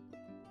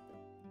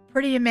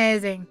 Pretty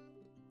amazing.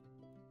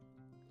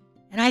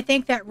 And I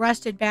think that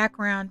rusted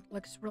background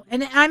looks real.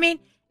 And I mean,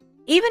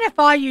 even if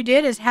all you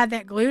did is have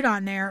that glued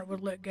on there, it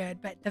would look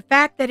good. But the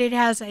fact that it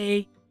has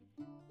a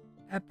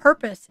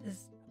purpose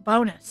is a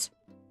bonus.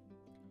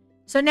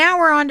 So now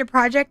we're on to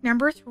project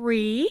number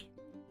 3.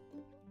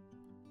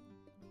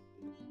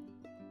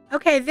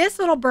 Okay, this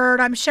little bird,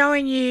 I'm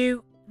showing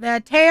you,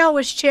 the tail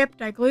was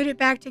chipped. I glued it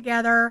back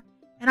together.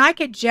 And I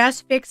could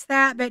just fix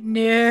that, but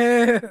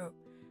no.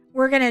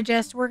 We're gonna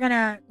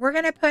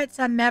put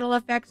some metal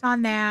effects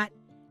on that.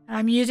 And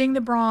I'm using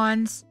the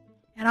bronze.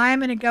 And I am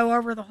going to go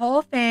over the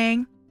whole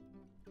thing.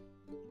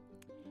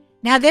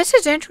 Now, this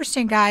is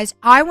interesting, guys.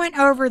 I went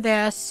over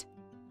this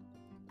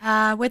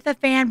with a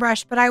fan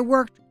brush, but I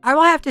will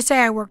have to say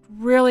I worked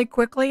really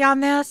quickly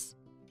on this.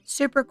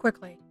 Super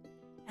quickly.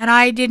 And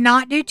I did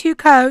not do 2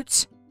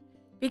 coats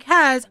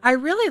because I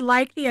really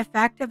like the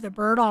effect of the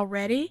bird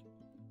already.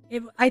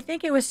 I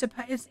think it was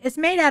it's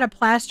made out of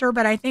plaster,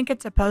 but I think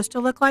it's supposed to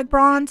look like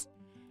bronze.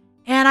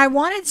 And I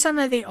wanted some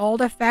of the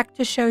old effect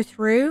to show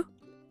through.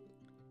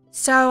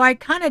 So I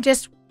kind of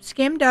just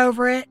skimmed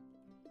over it,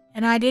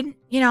 and I didn't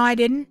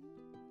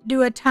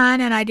do a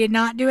ton, and I did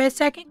not do a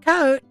second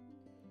coat,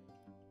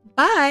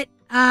 but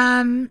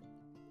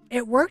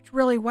it worked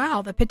really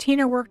well. The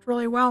patina worked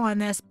really well on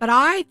this, but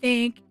I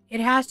think it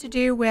has to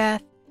do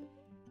with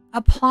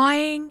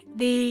applying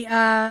the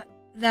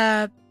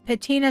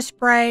patina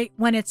spray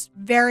when it's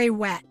very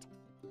wet,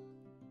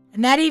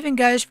 and that even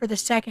goes for the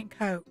second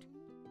coat.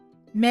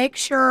 Make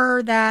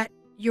sure that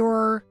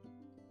your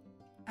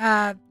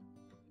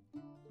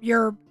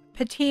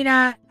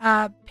patina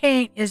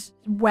paint is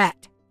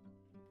wet.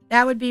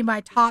 That would be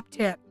my top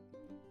tip.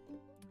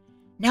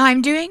 Now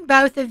I'm doing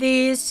both of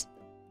these,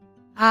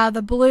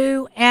 the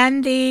blue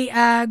and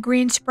the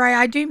green spray.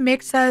 I do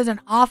mix those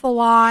an awful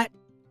lot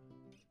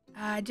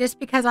just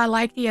because I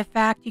like the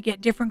effect. You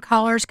get different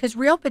colors because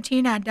real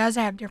patina does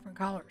have different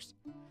colors.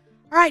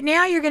 All right,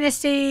 now you're going to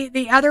see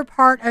the other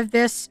part of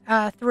this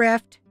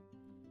thrift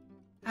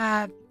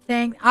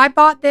thing. I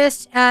bought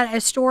this at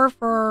a store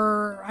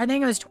for, I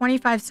think it was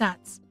 25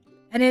 cents.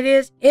 And it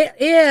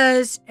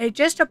is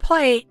just a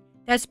plate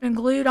that's been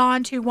glued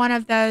onto one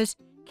of those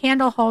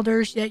candle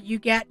holders that you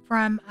get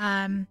from,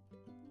 from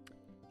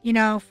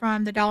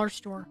the dollar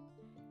store.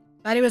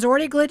 But it was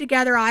already glued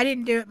together. I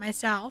didn't do it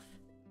myself.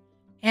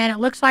 And it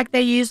looks like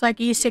they use like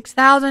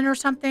E6000 or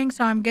something,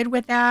 so I'm good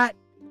with that.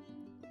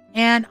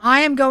 And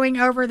I am going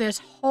over this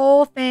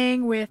whole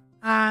thing with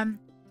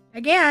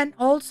Again,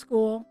 old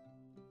school.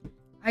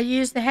 I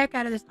use the heck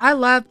out of this. I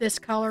love this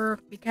color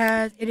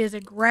because it is a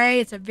gray.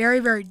 It's a very,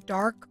 very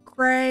dark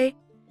gray.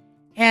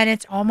 And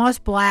it's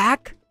almost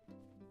black.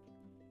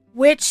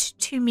 Which,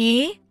 to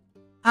me,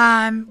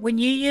 when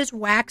you use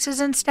waxes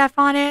and stuff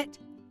on it,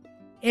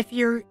 if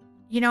you're,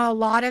 a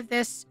lot of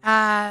this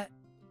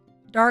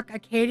dark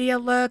Acacia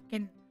look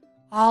and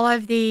all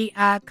of the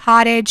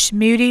Cottage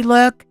Moody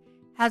look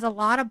has a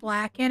lot of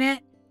black in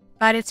it,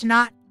 but it's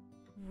not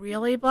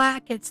really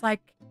black. It's like,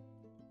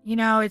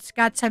 it's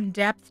got some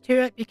depth to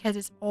it because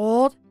it's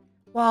old.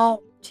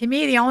 Well, to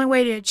me, the only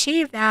way to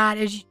achieve that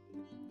is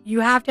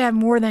you have to have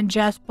more than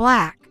just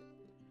black.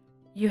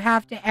 You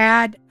have to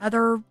add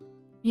other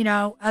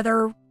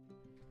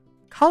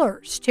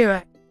colors to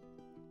it.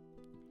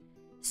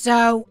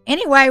 So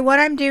anyway, what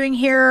I'm doing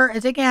here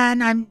is,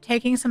 again, I'm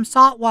taking some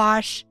salt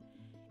wash,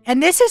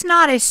 and this is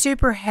not a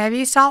super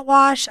heavy salt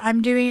wash.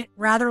 I'm doing it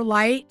rather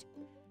light,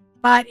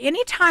 but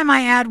anytime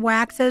I add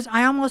waxes,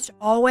 I almost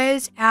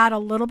always add a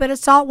little bit of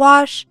salt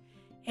wash,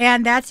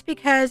 and that's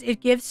because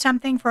it gives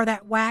something for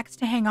that wax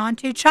to hang on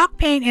to. Chalk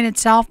paint in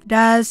itself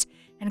does,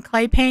 and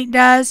clay paint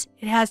does.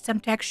 It has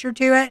some texture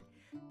to it,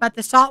 but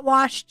the salt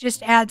wash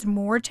just adds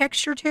more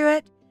texture to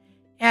it.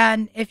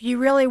 And if you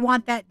really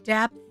want that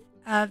depth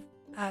of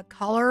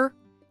color,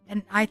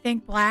 and I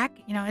think black,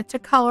 it's a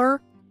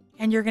color,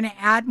 and you're going to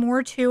add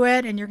more to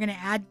it, and you're going to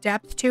add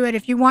depth to it.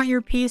 If you want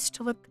your piece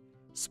to look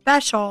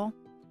special,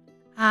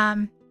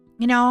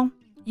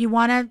 you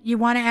want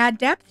to add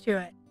depth to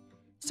it.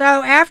 So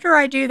after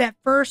I do that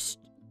first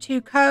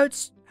 2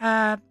 coats,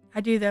 I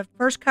do the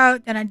first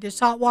coat, then I do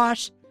salt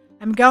wash.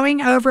 I'm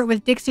going over it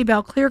with Dixie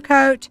Belle Clear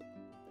Coat.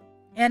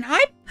 And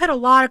I put a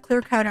lot of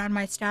clear coat on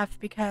my stuff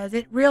because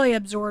it really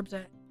absorbs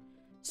it.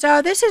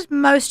 So this is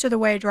most of the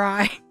way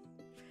dry.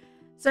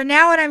 So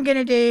now what I'm going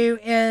to do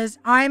is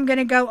I'm going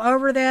to go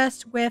over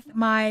this with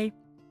my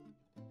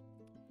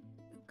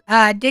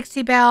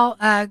Dixie Belle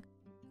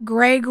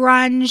Gray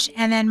Grunge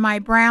and then my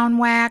brown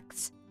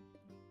wax.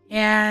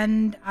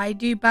 And I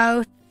do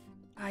both.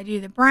 I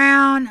do the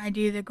brown, I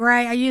do the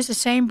gray. I use the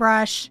same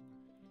brush.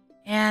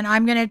 And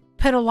I'm going to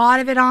put a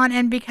lot of it on.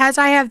 And because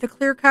I have the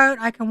clear coat,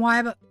 I can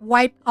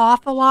wipe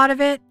off a lot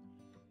of it.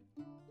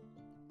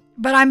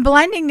 But I'm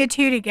blending the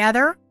two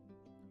together.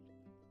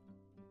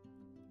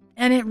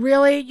 And it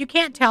really, you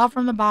can't tell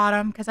from the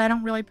bottom because I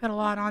don't really put a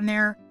lot on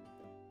there.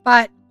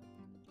 But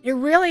it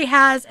really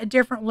has a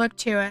different look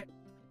to it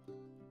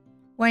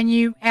when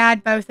you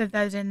add both of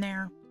those in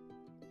there.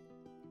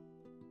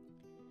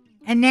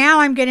 And now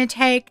I'm going to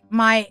take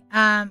my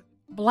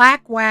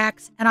black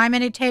wax, and I'm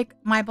going to take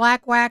my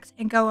black wax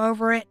and go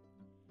over it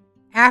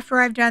after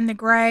I've done the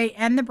gray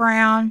and the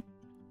brown.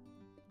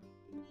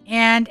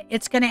 And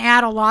it's going to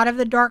add a lot of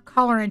the dark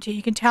color into it.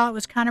 You can tell it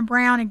was kind of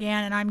brown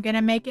again, and I'm going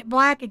to make it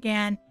black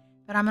again.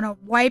 But I'm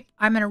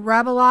going to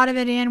rub a lot of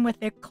it in with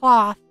the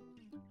cloth.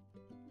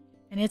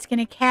 And it's going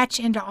to catch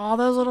into all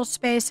those little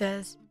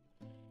spaces.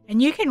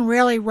 And you can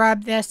really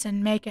rub this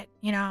and make it,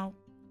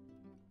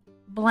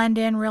 blend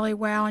in really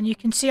well. And you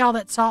can see all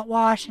that salt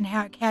wash and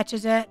how it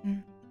catches it.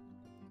 And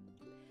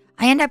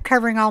I end up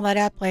covering all that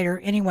up later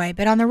anyway.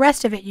 But on the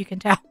rest of it, you can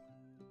tell.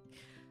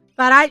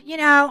 But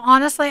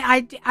honestly,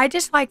 I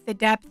just like the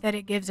depth that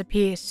it gives a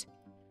piece.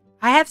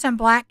 I have some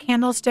black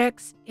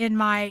candlesticks in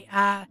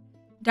my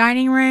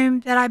dining room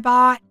that I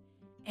bought,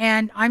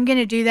 and I'm going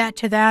to do that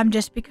to them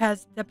just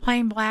because the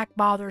plain black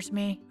bothers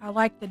me. I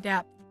like the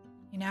depth,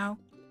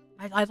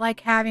 I like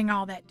having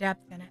all that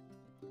depth in it.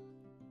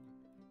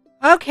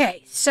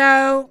 Okay,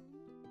 so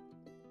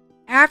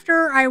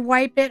after I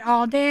wipe it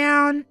all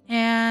down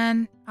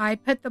and I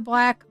put the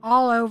black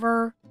all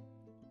over,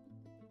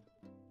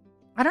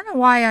 I don't know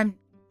why I'm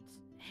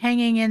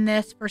hanging in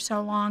this for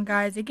so long,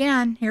 guys.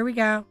 Again, here we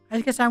go.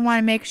 I guess I want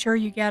to make sure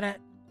you get it.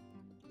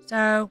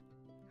 So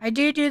I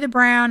do the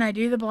brown, I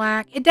do the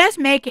black. It does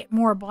make it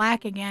more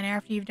black again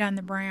after you've done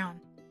the brown.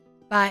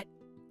 But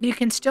you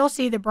can still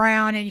see the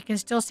brown and you can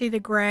still see the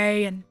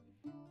gray. And,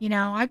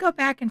 I go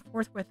back and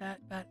forth with it.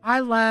 But I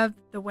love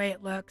the way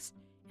it looks.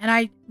 And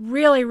I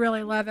really,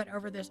 really love it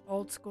over this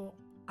old school.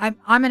 I'm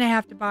going to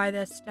have to buy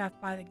this stuff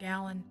by the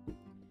gallon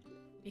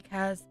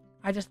because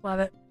I just love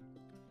it.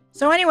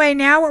 So anyway,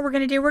 now what we're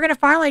going to do, we're going to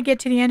finally get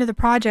to the end of the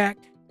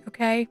project.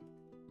 Okay.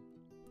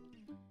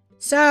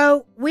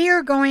 So we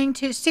are going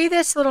to see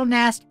this little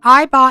nest.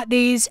 I bought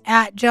these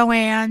at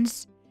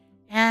Joann's,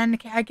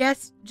 and I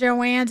guess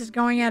Joann's is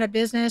going out of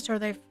business, or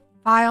they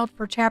filed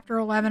for Chapter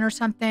 11 or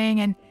something,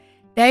 and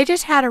they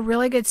just had a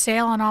really good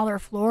sale on all their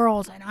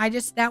florals, and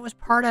that was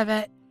part of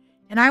it.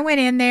 And I went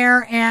in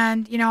there,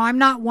 and I'm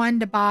not one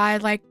to buy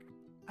like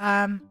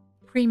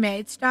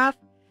pre-made stuff,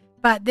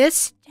 but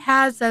this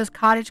has those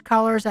cottage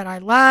colors that I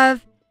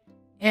love,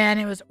 and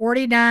it was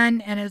already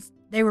done, and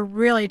they were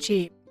really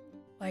cheap.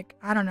 Like,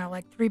 I don't know,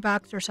 like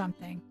 $3 or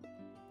something.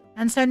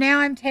 And so now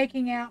I'm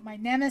taking out my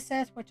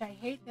Nemesis, which I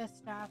hate this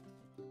stuff.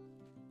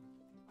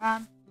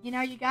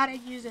 You got to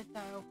use it,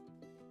 though.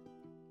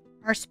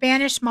 Our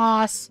Spanish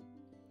moss.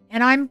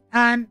 And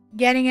I'm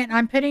getting it,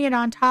 I'm putting it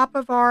on top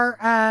of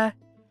our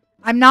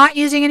I'm not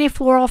using any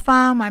floral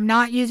foam. I'm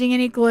not using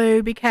any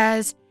glue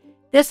because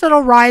this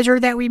little riser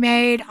that we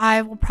made,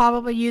 I will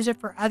probably use it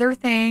for other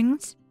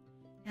things.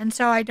 And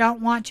so I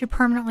don't want to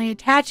permanently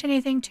attach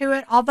anything to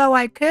it. Although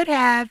I could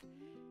have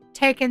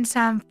taken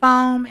some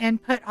foam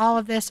and put all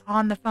of this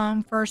on the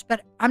foam first,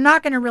 but I'm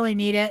not going to really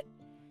need it.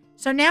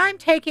 So now I'm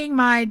taking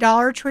my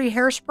Dollar Tree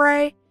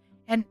hairspray,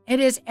 and it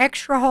is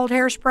extra hold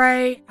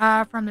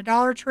hairspray from the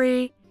Dollar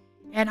Tree.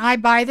 And I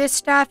buy this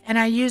stuff and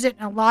I use it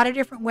in a lot of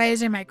different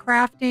ways in my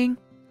crafting.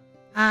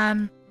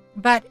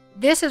 But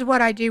this is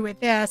what I do with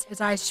this is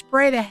I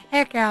spray the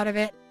heck out of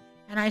it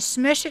and I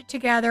smush it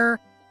together.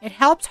 It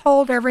helps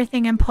hold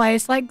everything in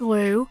place like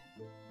glue.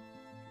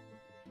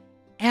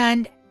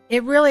 And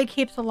it really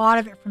keeps a lot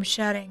of it from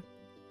shedding.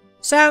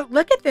 So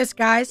look at this,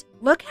 guys.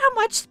 Look how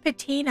much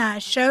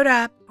patina showed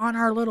up on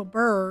our little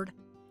bird.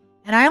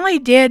 And I only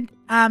did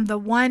the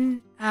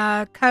one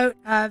coat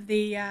of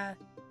the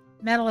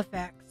metal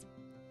effects.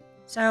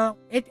 So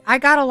I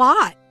got a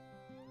lot.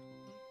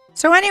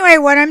 So anyway,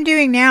 what I'm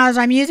doing now is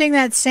I'm using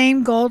that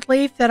same gold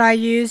leaf that I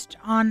used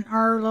on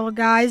our little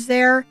guys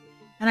there.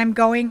 And I'm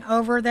going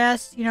over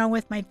this, you know,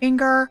 with my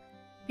finger.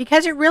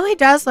 Because it really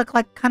does look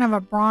like kind of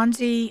a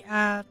bronzy,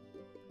 I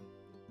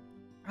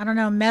don't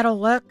know, metal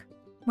look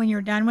when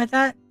you're done with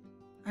it.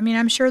 I mean,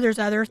 I'm sure there's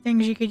other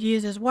things you could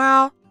use as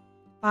well.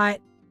 But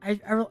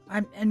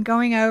I'm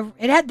going over.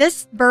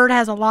 This bird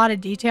has a lot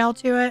of detail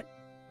to it.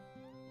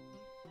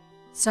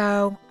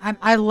 So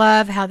I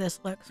love how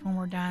this looks when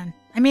we're done.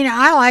 I mean,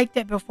 I liked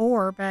it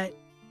before, but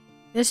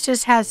this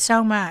just has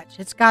so much.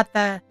 It's got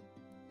that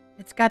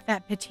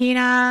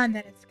patina, and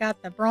then it's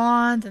got the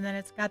bronze, and then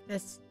it's got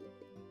this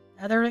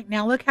other.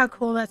 Now look how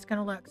cool that's going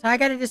to look. So I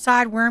got to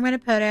decide where I'm going to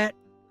put it.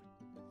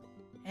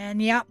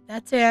 And yep,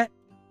 that's it.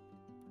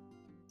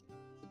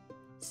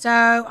 So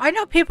I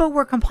know people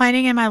were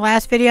complaining in my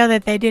last video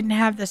that they didn't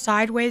have the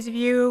sideways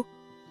view.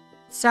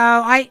 So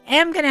I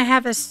am going to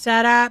have a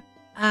setup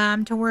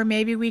to where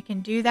maybe we can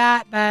do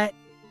that, but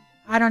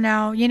I don't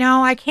know. You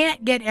know, I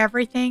can't get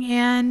everything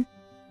in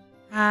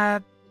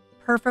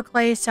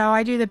perfectly, so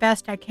I do the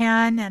best I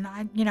can. And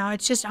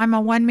it's just I'm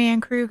a one-man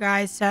crew,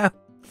 guys, so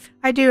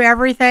I do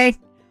everything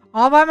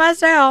all by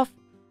myself.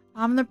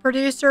 I'm the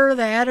producer,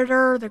 the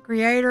editor, the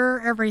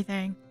creator,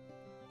 everything.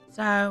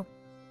 So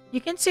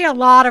you can see a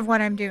lot of what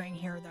I'm doing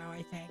here, though,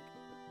 I think.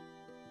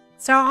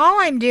 So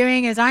all I'm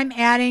doing is I'm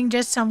adding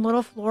just some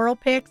little floral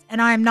picks, and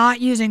I'm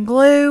not using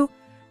glue.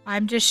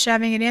 I'm just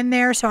shoving it in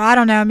there. So I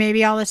don't know,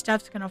 maybe all this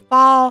stuff's going to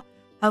fall.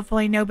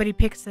 Hopefully nobody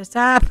picks this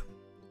up.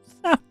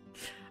 So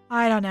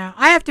I don't know.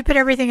 I have to put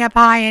everything up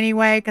high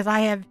anyway because I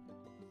have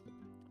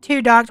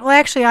 2 dogs. Well,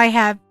 actually I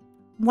have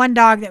one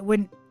dog that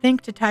wouldn't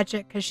think to touch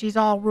it because she's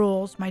all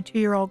rules, my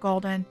 2-year-old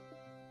golden.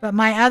 But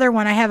my other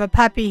one, I have a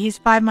puppy. He's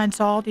 5 months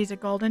old. He's a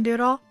golden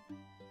doodle.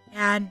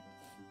 And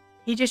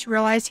he just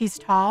realized he's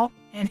tall.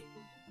 And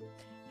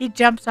he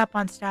jumps up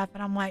on stuff.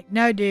 And I'm like,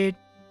 no, dude.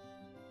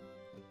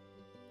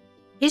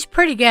 He's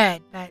pretty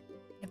good, but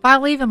if I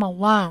leave him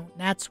alone,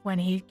 that's when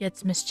he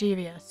gets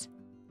mischievous.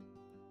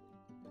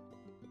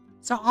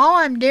 So all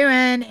I'm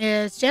doing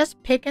is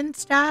just picking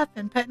stuff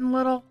and putting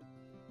little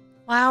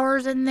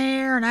flowers in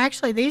there. And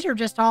actually, these are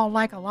just all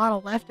like a lot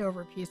of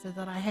leftover pieces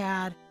that I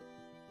had.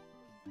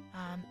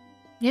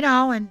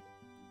 And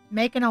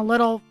making a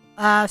little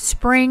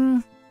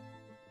spring.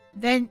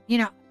 Then,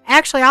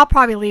 actually, I'll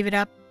probably leave it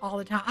up all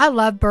the time. I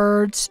love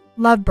birds.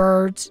 Love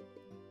birds.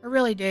 I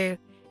really do.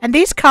 And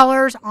these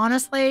colors,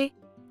 honestly,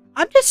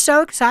 I'm just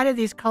so excited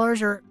these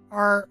colors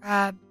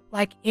are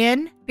like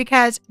in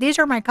because these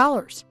are my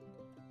colors.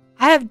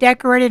 I have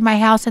decorated my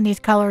house in these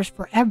colors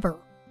forever.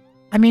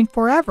 I mean,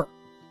 forever.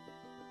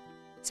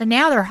 So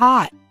now they're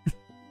hot.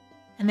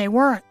 And they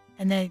weren't.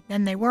 And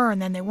then they were,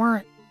 and then they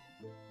weren't.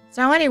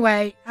 So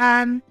anyway,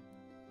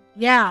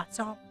 yeah,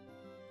 so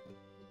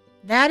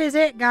that is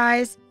it,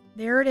 guys.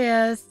 There it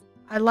is.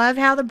 I love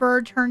how the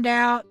bird turned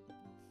out.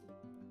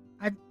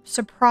 I'm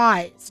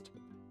surprised.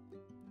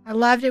 I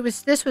loved it.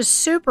 This was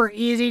super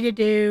easy to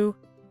do.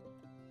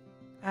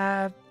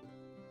 It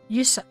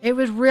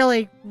was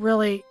really,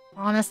 really,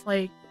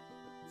 honestly,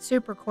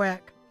 super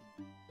quick.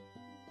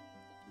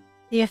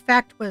 The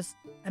effect was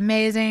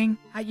amazing.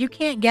 You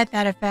can't get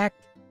that effect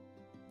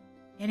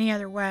any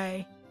other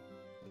way.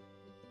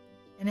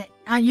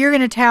 And you're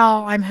going to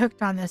tell I'm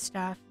hooked on this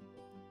stuff.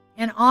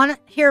 And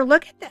here,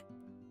 look at that.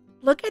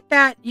 Look at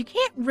that. You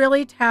can't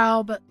really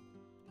tell, but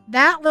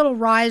that little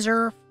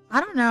riser, I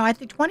don't know, I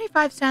think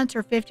 25 cents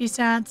or 50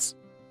 cents.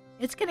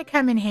 It's going to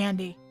come in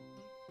handy.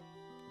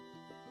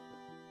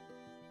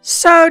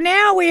 So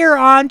now we are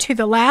on to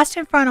the last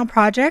and final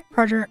project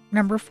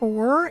number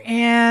 4.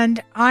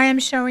 And I am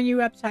showing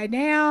you upside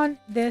down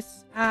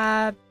this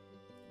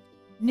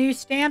new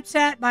stamp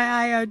set by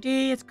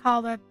IOD. It's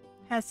called a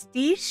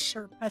pastiche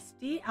or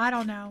pastiche. I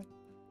don't know.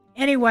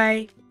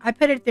 Anyway, I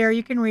put it there.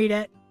 You can read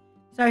it.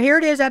 So here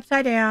it is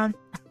upside down.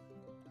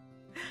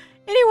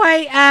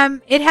 Anyway,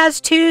 it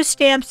has 2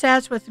 stamp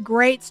sets with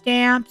great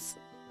stamps.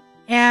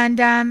 And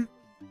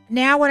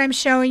now what I'm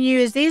showing you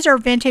is these are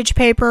vintage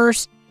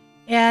papers.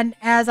 And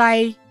as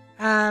I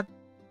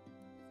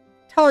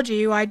told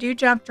you, I do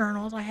junk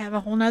journals. I have a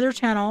whole nother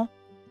channel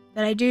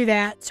that I do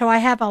that. So I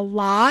have a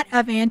lot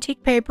of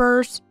antique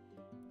papers.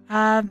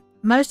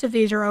 Most of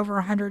these are over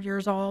 100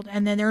 years old,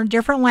 and then they're in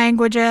different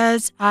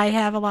languages. I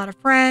have a lot of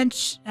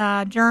French,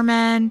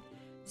 German,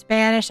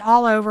 Spanish,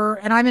 all over,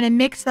 and I'm going to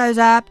mix those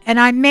up. And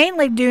I'm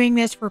mainly doing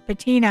this for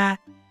patina,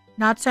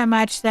 not so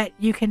much that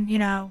you can,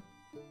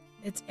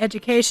 it's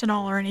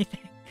educational or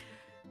anything.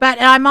 But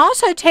I'm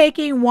also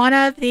taking one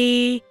of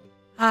the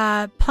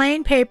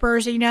plain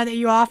papers, that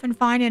you often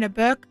find in a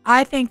book.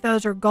 I think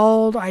those are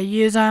gold. I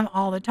use them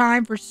all the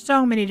time for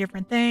so many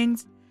different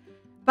things.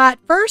 But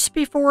first,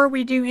 before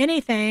we do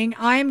anything,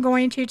 I'm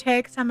going to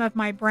take some of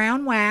my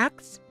brown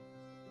wax,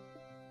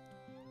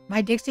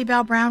 my Dixie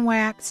Belle brown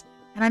wax,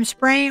 and I'm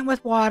spraying it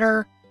with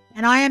water.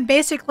 And I am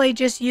basically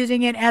just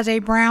using it as a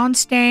brown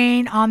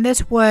stain on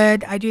this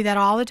wood. I do that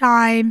all the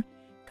time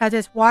because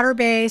it's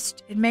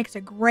water-based. It makes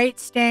a great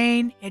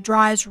stain. It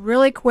dries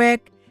really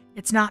quick.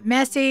 It's not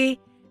messy.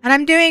 And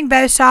I'm doing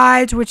both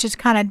sides, which is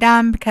kind of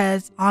dumb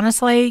because,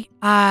 honestly,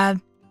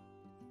 for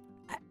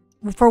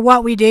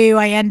what we do,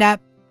 I end up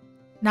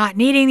not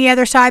needing the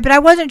other side. But I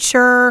wasn't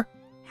sure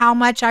how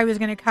much I was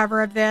going to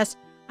cover of this.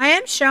 I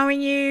am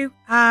showing you,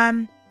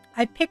 I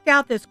picked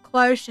out this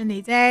cloche and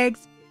these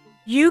eggs.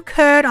 You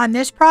could, on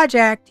this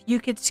project, you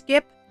could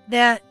skip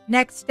the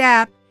next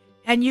step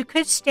and you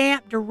could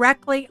stamp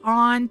directly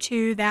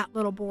onto that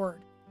little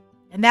board.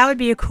 And that would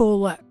be a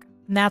cool look.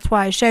 And that's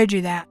why I showed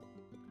you that.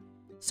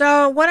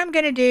 So what I'm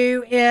going to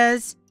do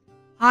is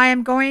I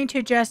am going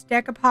to just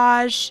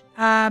decoupage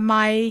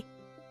my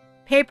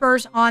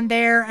papers on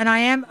there, and I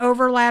am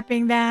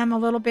overlapping them a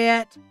little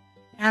bit.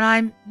 And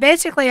I'm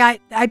basically, I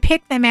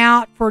pick them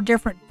out for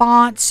different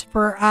fonts,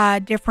 for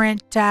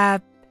different,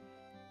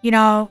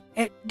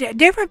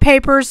 different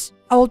papers.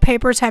 Old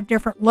papers have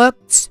different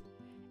looks.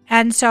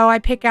 And so I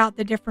pick out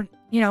the different,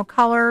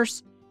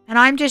 colors. And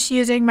I'm just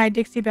using my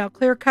Dixie Belle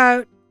clear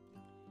coat.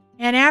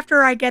 And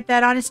after I get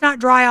that on, it's not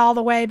dry all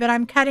the way, but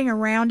I'm cutting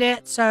around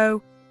it.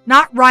 So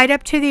not right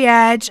up to the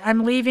edge.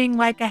 I'm leaving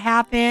like a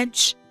 1/2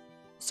 inch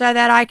so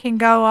that I can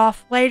go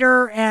off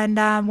later. And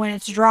when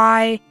it's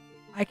dry,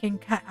 I can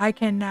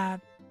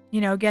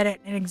get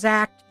it an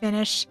exact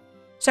finish.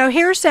 So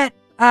here's that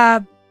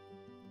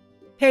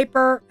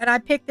paper. And I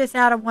picked this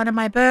out of one of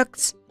my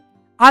books.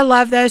 I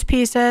love those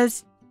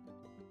pieces.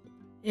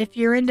 If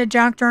you're into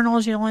junk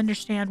journals, you'll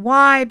understand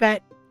why.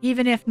 But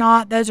even if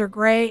not, those are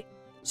great.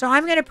 So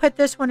I'm going to put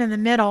this one in the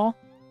middle,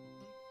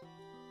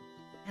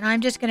 and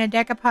I'm just going to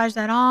decoupage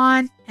that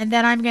on, and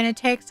then I'm going to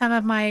take some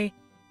of my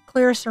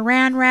clear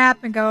saran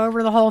wrap and go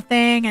over the whole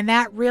thing, and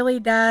that really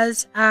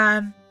does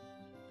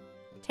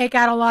take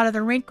out a lot of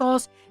the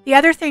wrinkles. The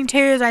other thing too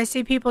is I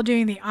see people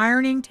doing the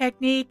ironing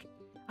technique.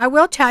 I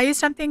will tell you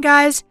something,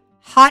 guys.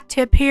 Hot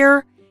tip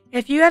here.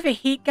 If you have a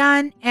heat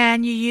gun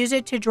and you use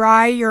it to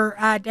dry your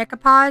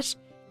decoupage,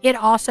 it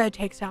also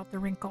takes out the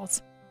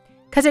wrinkles.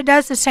 Because it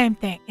does the same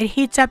thing. It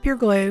heats up your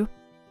glue.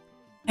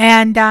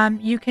 And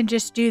you can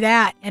just do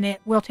that and it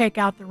will take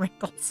out the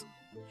wrinkles.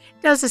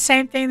 It does the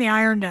same thing the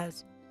iron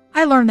does.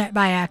 I learned that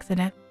by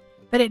accident.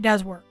 But it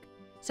does work.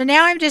 So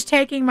now I'm just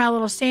taking my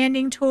little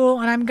sanding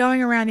tool and I'm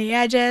going around the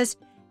edges.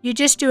 You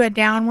just do a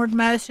downward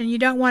motion. You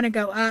don't want to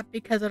go up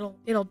because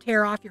it'll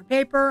tear off your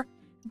paper.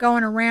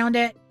 Going around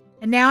it.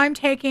 And now I'm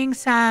taking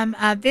some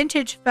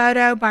Vintage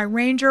Photo by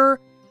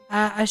Ranger.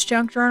 Us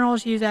junk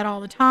journals use that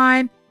all the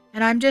time.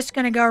 And I'm just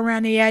going to go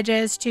around the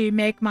edges to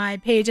make my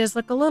pages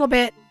look a little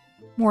bit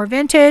more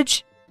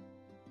vintage.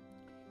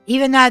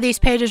 Even though these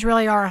pages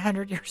really are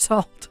 100 years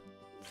old.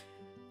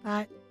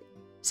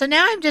 So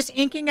now I'm just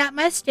inking up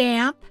my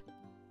stamp.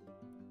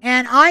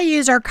 And I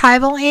use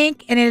archival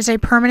ink, and it is a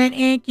permanent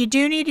ink. You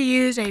do need to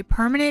use a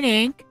permanent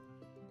ink.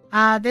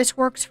 This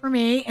works for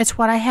me. It's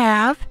what I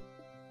have.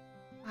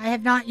 I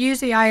have not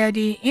used the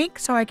IOD ink,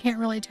 so I can't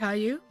really tell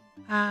you.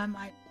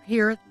 I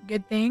hear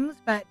good things,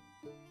 but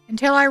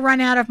until I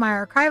run out of my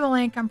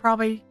archival ink, I'm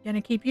probably going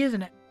to keep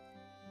using it.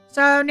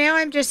 So now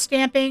I'm just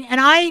stamping,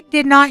 and I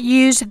did not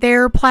use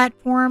their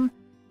platform,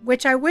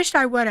 which I wished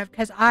I would have,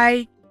 because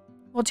I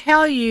will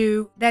tell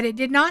you that it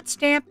did not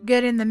stamp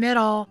good in the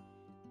middle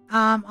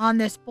on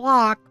this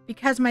block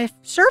because my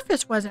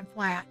surface wasn't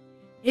flat.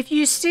 If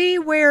you see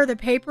where the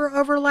paper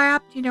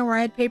overlapped, where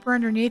I had paper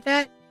underneath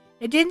it,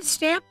 it didn't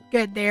stamp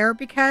good there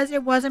because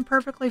it wasn't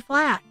perfectly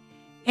flat.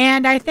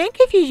 And I think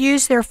if you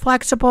use their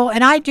flexible,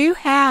 and I do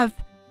have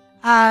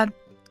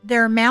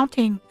their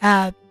mounting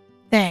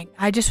thing.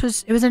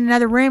 It was in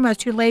another room. I was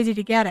too lazy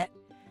to get it.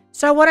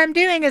 So what I'm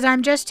doing is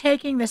I'm just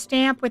taking the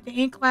stamp with the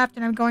ink left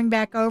and I'm going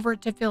back over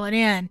it to fill it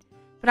in.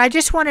 But I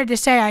just wanted to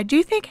say I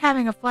do think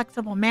having a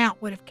flexible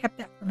mount would have kept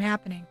that from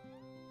happening.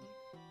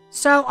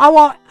 So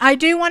I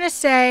do want to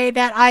say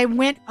that I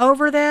went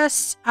over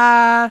this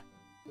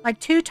like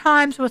 2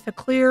 times with a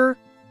clear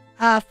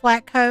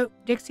flat coat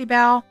Dixie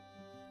Belle.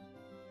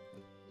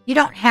 You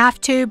don't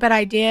have to, but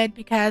I did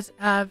because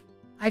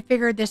I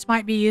figured this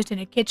might be used in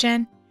a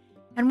kitchen.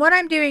 And what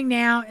I'm doing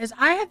now is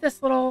I have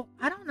this little,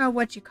 I don't know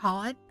what you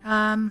call it,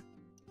 a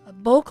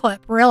bull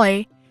clip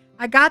really.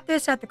 I got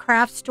this at the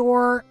craft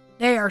store.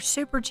 They are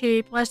super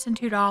cheap, less than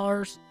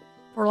 $2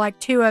 for like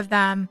 2 of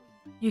them.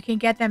 You can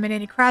get them at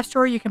any craft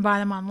store. You can buy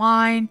them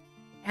online.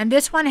 And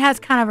this one has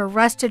kind of a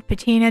rusted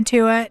patina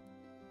to it,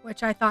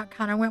 which I thought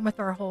kind of went with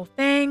our whole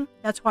thing.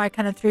 That's why I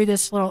kind of threw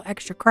this little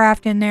extra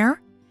craft in there.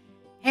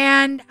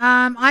 And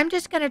I'm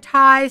just going to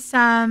tie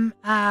some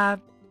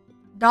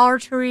Dollar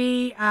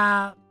Tree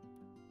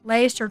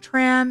lace or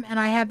trim. And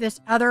I have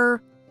this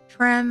other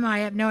trim. I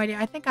have no idea.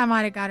 I think I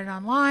might have got it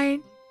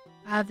online.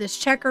 Of this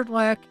checkered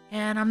look.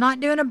 And I'm not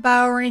doing a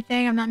bow or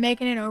anything. I'm not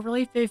making it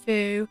overly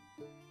foo-foo.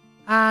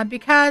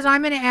 Because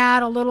I'm going to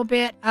add a little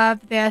bit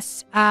of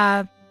this...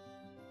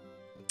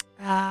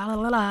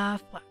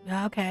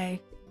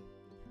 okay.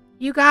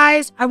 You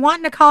guys, I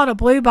wanted to call it a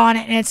blue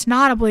bonnet, and it's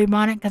not a blue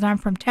bonnet because I'm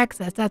from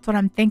Texas. That's what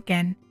I'm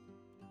thinking.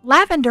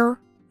 Lavender,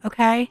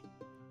 okay?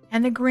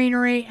 And the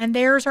greenery, and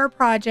there's our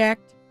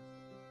project.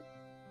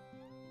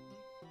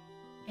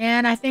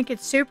 And I think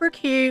it's super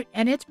cute,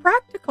 and it's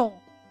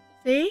practical.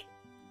 See?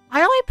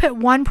 I only put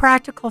one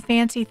practical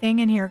fancy thing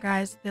in here,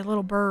 guys, the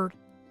little bird.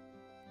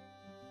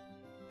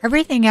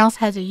 Everything else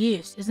has a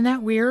use. Isn't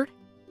that weird?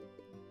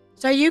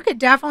 So you could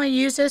definitely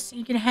use this.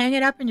 You can hang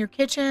it up in your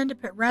kitchen to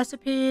put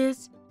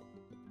recipes.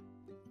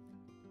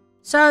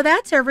 So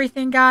that's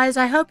everything, guys.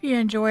 I hope you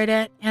enjoyed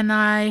it, and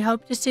I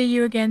hope to see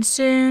you again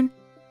soon.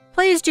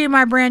 Please do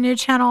my brand new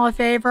channel a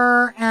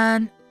favor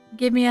and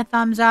give me a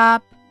thumbs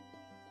up.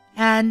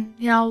 And,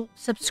 you know,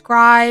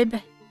 subscribe,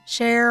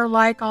 share,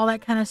 like, all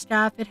that kind of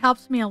stuff. It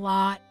helps me a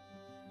lot.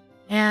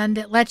 And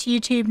it lets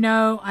YouTube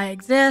know I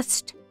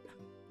exist.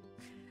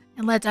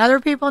 And lets other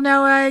people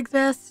know I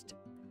exist.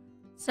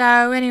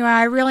 So anyway,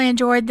 I really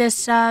enjoyed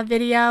this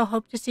video.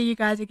 Hope to see you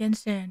guys again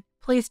soon.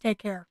 Please take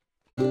care.